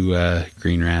two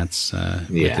green rats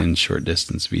within short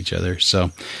distance of each other.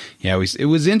 So yeah, it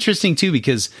was interesting too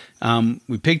because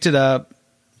we picked it up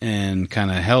and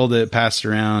kind of held it, passed it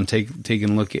around, taking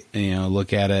a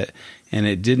look at it, and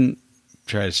it didn't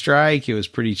try to strike. It was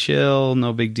pretty chill,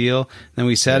 no big deal. Then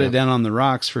we sat it down on the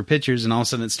rocks for pictures, and all of a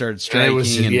sudden it started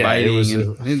striking and biting,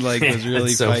 and it was really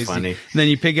so feisty. funny. And then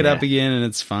you pick it up again, and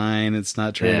it's fine. It's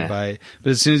not trying to bite, but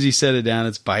as soon as you set it down,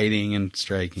 it's biting and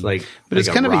striking. It's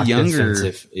kind of a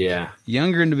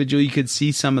younger individual. You could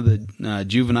see some of the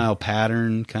juvenile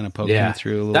pattern kind of poking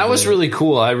through a little. That was really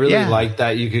cool. I really liked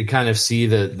that. You could kind of see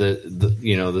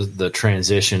the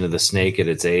transition of the snake at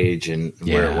its age and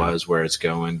where it's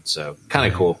going. So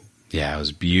kind of cool. Yeah, it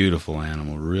was a beautiful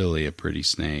animal. Really a pretty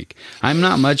snake. I'm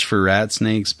not much for rat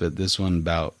snakes, but this one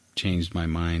about changed my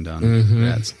mind on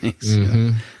rat snakes.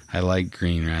 Mm-hmm. I like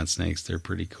green rat snakes. They're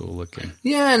pretty cool looking.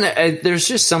 Yeah, and there's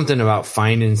just something about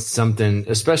finding something,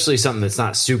 especially something that's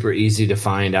not super easy to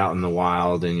find out in the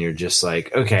wild, and you're just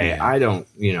like, okay, I don't,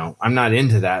 I'm not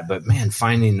into that, but man,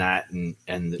 finding that and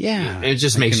it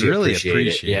just makes you really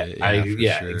appreciate it.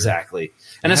 Yeah, sure. Exactly.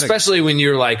 And especially when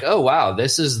you're like, oh wow,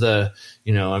 this is the,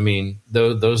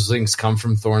 those things come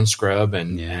from thorn scrub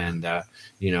and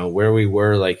where we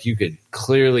were, like you could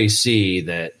clearly see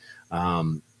that,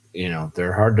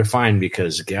 they're hard to find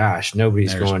because gosh,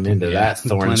 nobody's going into that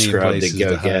thorn scrub to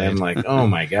go get them. Like, oh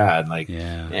my God. Like,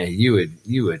 you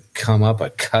would come up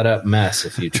a cut up mess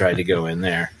if you tried to go in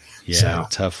there. Yeah.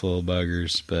 Tough little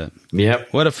buggers, but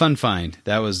what a fun find.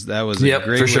 That was a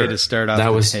great way to start off.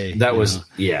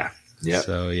 Yep.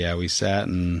 So we sat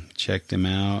and checked him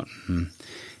out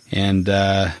and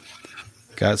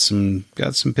got some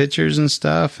pictures and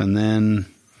stuff, and then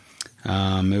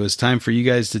it was time for you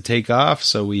guys to take off.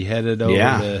 So we headed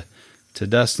over to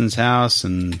Dustin's house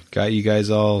and got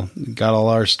all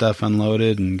our stuff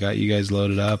unloaded and got you guys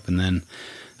loaded up, and then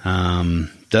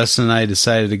Dustin and I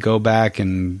decided to go back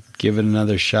and give it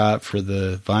another shot for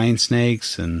the vine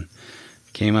snakes and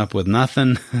came up with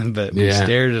nothing, but we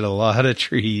stared at a lot of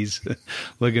trees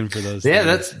looking for those. Yeah,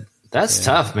 things. That's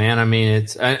tough, man. I mean,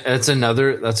 it's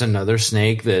another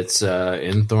snake that's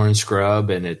in thorn scrub,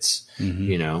 and it's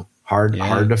hard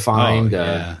to find.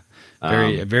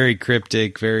 Very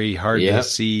cryptic, very hard to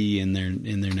see in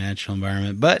their natural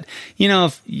environment. But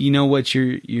if you know what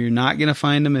you're not going to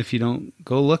find them if you don't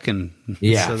go looking.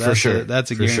 Yeah, so for sure.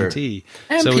 That's a guarantee.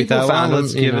 Sure. So we thought, well,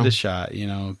 let's give it a shot. It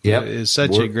was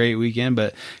such a great weekend.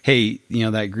 But hey,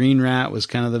 that green rat was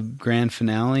kind of the grand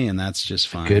finale, and that's just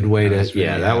fine. Good way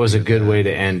that was a good way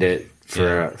to end it.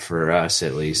 For us,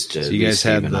 at least. So you guys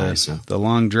had the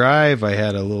long drive. I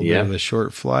had a little bit of a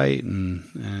short flight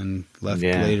and left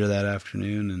later that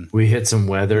afternoon. And we hit some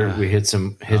weather. We hit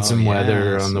some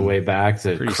weather on the way back.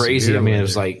 Crazy. I mean, it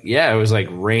was like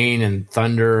rain and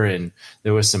thunder, and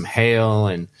there was some hail,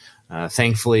 and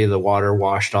thankfully the water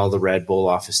washed all the Red Bull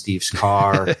off of Steve's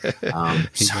car.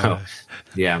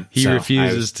 He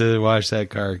refuses to wash that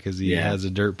car because he has a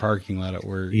dirt parking lot at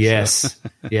work. Yes.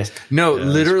 Yes. No,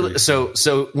 literally.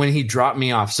 So when he dropped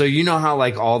me off, so you know how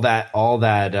like all that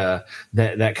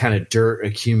kind of dirt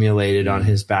accumulated on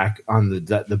his back, on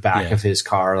the back of his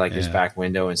car, like his back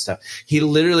window and stuff. He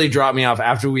literally dropped me off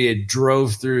after we had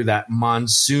drove through that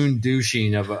monsoon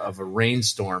douching of a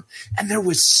rainstorm, and there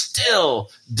was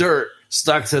still dirt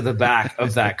stuck to the back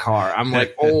of that car. I'm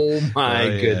like, oh my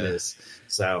goodness.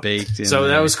 So baked in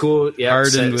that was cool. Yeah,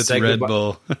 hardened with Red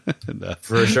Bull.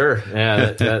 For sure.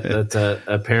 Yeah, that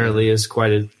apparently is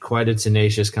quite a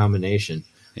tenacious combination.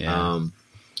 Yeah.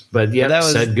 But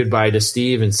said goodbye to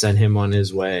Steve and sent him on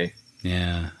his way.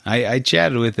 Yeah, I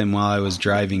chatted with him while I was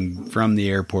driving from the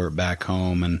airport back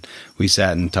home, and we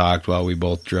sat and talked while we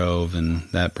both drove, and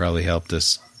that probably helped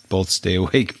us both stay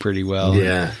awake pretty well.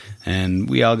 Yeah. And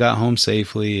we all got home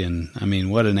safely, and I mean,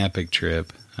 what an epic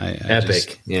trip.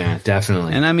 Yeah,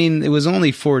 definitely. And I mean, it was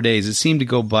only 4 days. It seemed to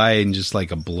go by in just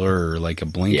like a blur, like a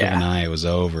blink of an eye. It was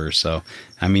over. So,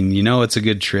 I mean, it's a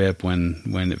good trip when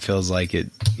it feels like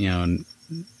it,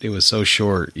 it was so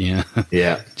short, Yeah.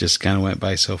 Just kind of went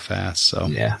by so fast. So,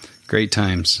 great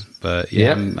times. But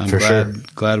I'm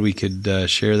glad we could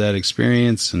share that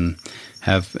experience and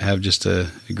have just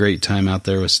a great time out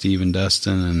there with Steve and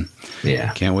Dustin,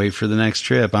 and can't wait for the next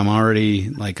trip. I'm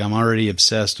already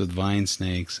obsessed with vine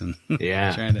snakes, and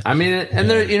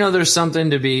there's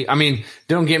something to be. I mean,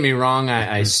 don't get me wrong.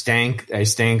 I stank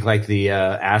like the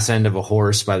ass end of a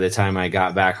horse by the time I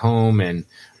got back home, and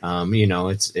You know,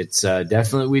 it's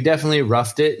definitely, we definitely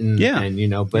roughed it and you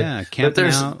know, but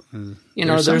there's, out, you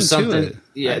know, there's something,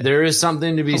 it. there is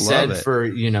something to be said for,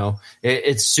 you know,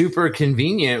 it's super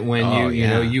convenient when you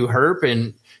know, you herp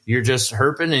and you're just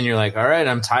herping and you're like, all right,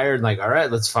 I'm tired. Like, all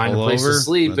right, let's find a place to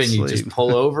sleep. And you just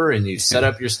pull over and you set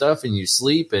up your stuff and you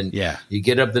sleep and you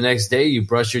get up the next day, you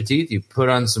brush your teeth, you put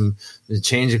on some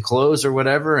change of clothes or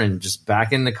whatever and just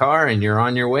back in the car and you're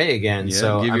on your way again.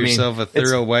 So give yourself a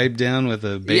thorough wipe down with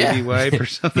a baby wipe or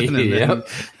something. And then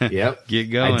get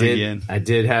going again. I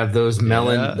did have those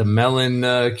the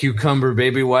melon cucumber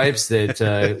baby wipes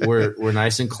that were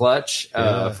nice and clutch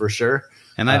for sure.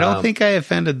 And I don't think I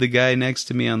offended the guy next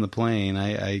to me on the plane.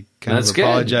 I kind of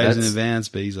apologized in advance,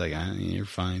 but he's like, you're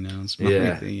fine now. It's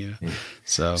anything,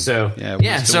 So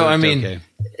I mean,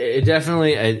 it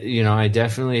definitely,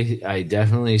 I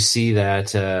definitely see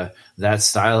that that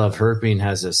style of herping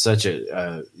has such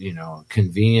a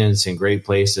convenience and great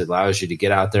place that allows you to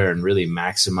get out there and really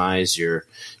maximize your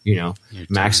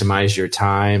maximize your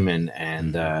time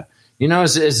and you know,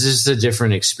 it's just a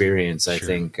different experience, I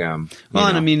think. And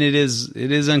I mean, it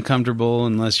is uncomfortable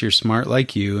unless you're smart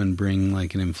like you and bring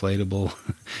like an inflatable,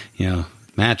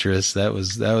 mattress. That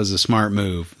was a smart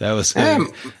move. That was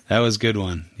a good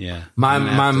one. Yeah. My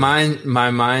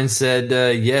mind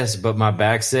said yes, but my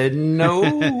back said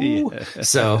no.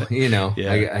 So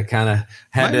I kind of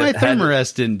had my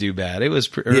Thermarest didn't do bad. It was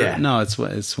no,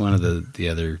 it's one of the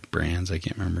other brands. I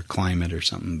can't remember, Climate or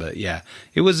something. But yeah,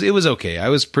 it was okay. I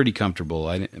was pretty comfortable.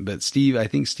 But Steve, I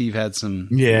think Steve had some.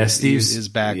 Yeah, Steve's his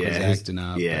back was acting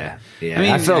up. Yeah. I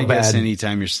mean, I felt bad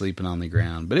anytime you're sleeping on the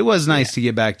ground, but it was nice to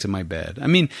get back to my bed. I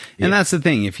mean, and that's the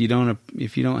thing. If you don't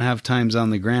have times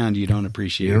on the ground, you don't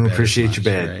appreciate. You don't appreciate your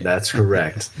bed. Right? That's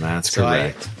correct. That's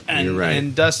correct. You're right.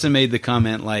 And Dustin made the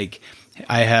comment like,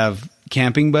 I have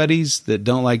camping buddies that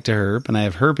don't like to herp, and I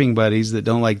have herping buddies that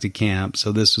don't like to camp.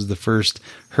 So this was the first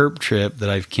herp trip that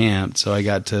I've camped. So I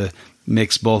got to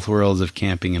mix both worlds of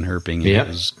camping and herping. And it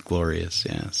was glorious.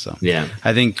 Yeah. So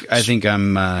I think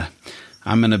I'm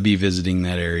going to be visiting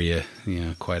that area,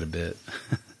 quite a bit.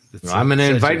 Well, I'm going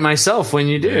to invite myself when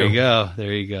you do.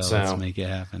 There you go. So, let's make it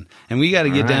happen. And we got to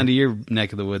get down to your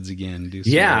neck of the woods again. Do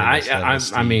some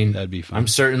I mean, that'd be fun. I'm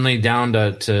certainly down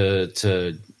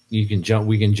to we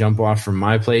can jump off from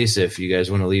my place if you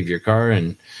guys want to leave your car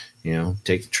and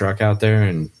take the truck out there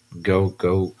and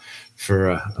go for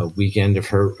a weekend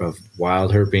of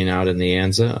wild herping out in the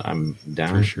Anza. I'm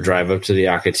down. Sure. Drive up to the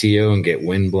Ocotillo and get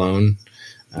wind blown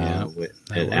at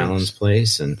Alan's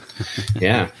place and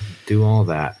do all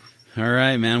that. All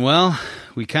right, man. Well,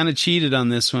 we kind of cheated on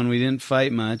this one. We didn't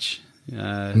fight much.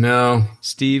 No.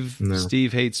 Steve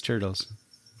hates turtles.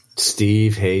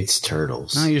 Steve hates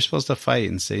turtles. No, you're supposed to fight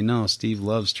and say, no, Steve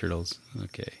loves turtles.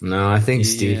 Okay. No, I think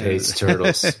Steve hates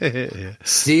turtles.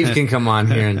 Steve can come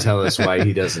on here and tell us why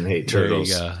he doesn't hate turtles.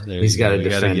 He's got to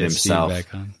defend himself.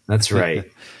 That's right.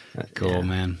 Cool,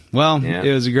 man. Well,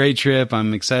 it was a great trip.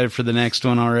 I'm excited for the next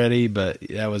one already, but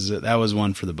that was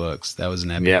one for the books. That was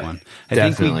an epic one.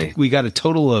 I think we got a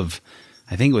total of,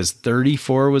 I think it was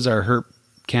 34 was our herp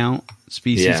count,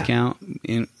 species count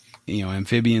in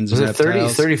amphibians. Was it 30,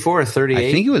 34 or 38?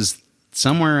 I think it was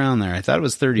somewhere around there. I thought it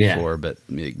was 34, but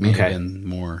it may have been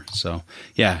more. So,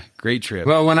 great trip.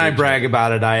 Well, when I brag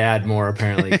about it, I add more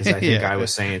apparently because I think I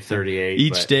was saying 38.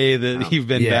 Each day that you've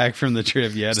been back from the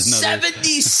trip, you had another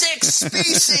 76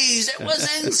 species. It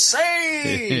was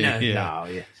insane.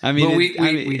 I mean,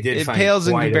 we did. It pales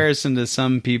in comparison to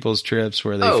some people's trips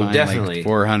where they find like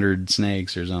 400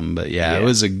 snakes or something. But it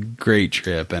was a great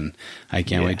trip, and I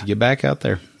can't wait to get back out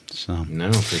there. So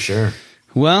no, for sure.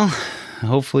 Well,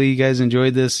 hopefully you guys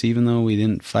enjoyed this, even though we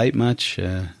didn't fight much.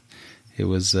 It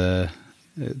was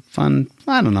fun.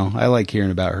 I don't know. I like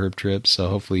hearing about herp trips, so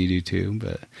hopefully you do too.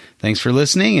 But thanks for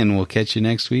listening, and we'll catch you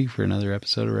next week for another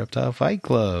episode of Reptile Fight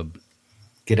Club.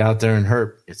 Get out there and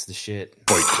herp. It's the shit.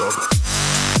 Fight Club.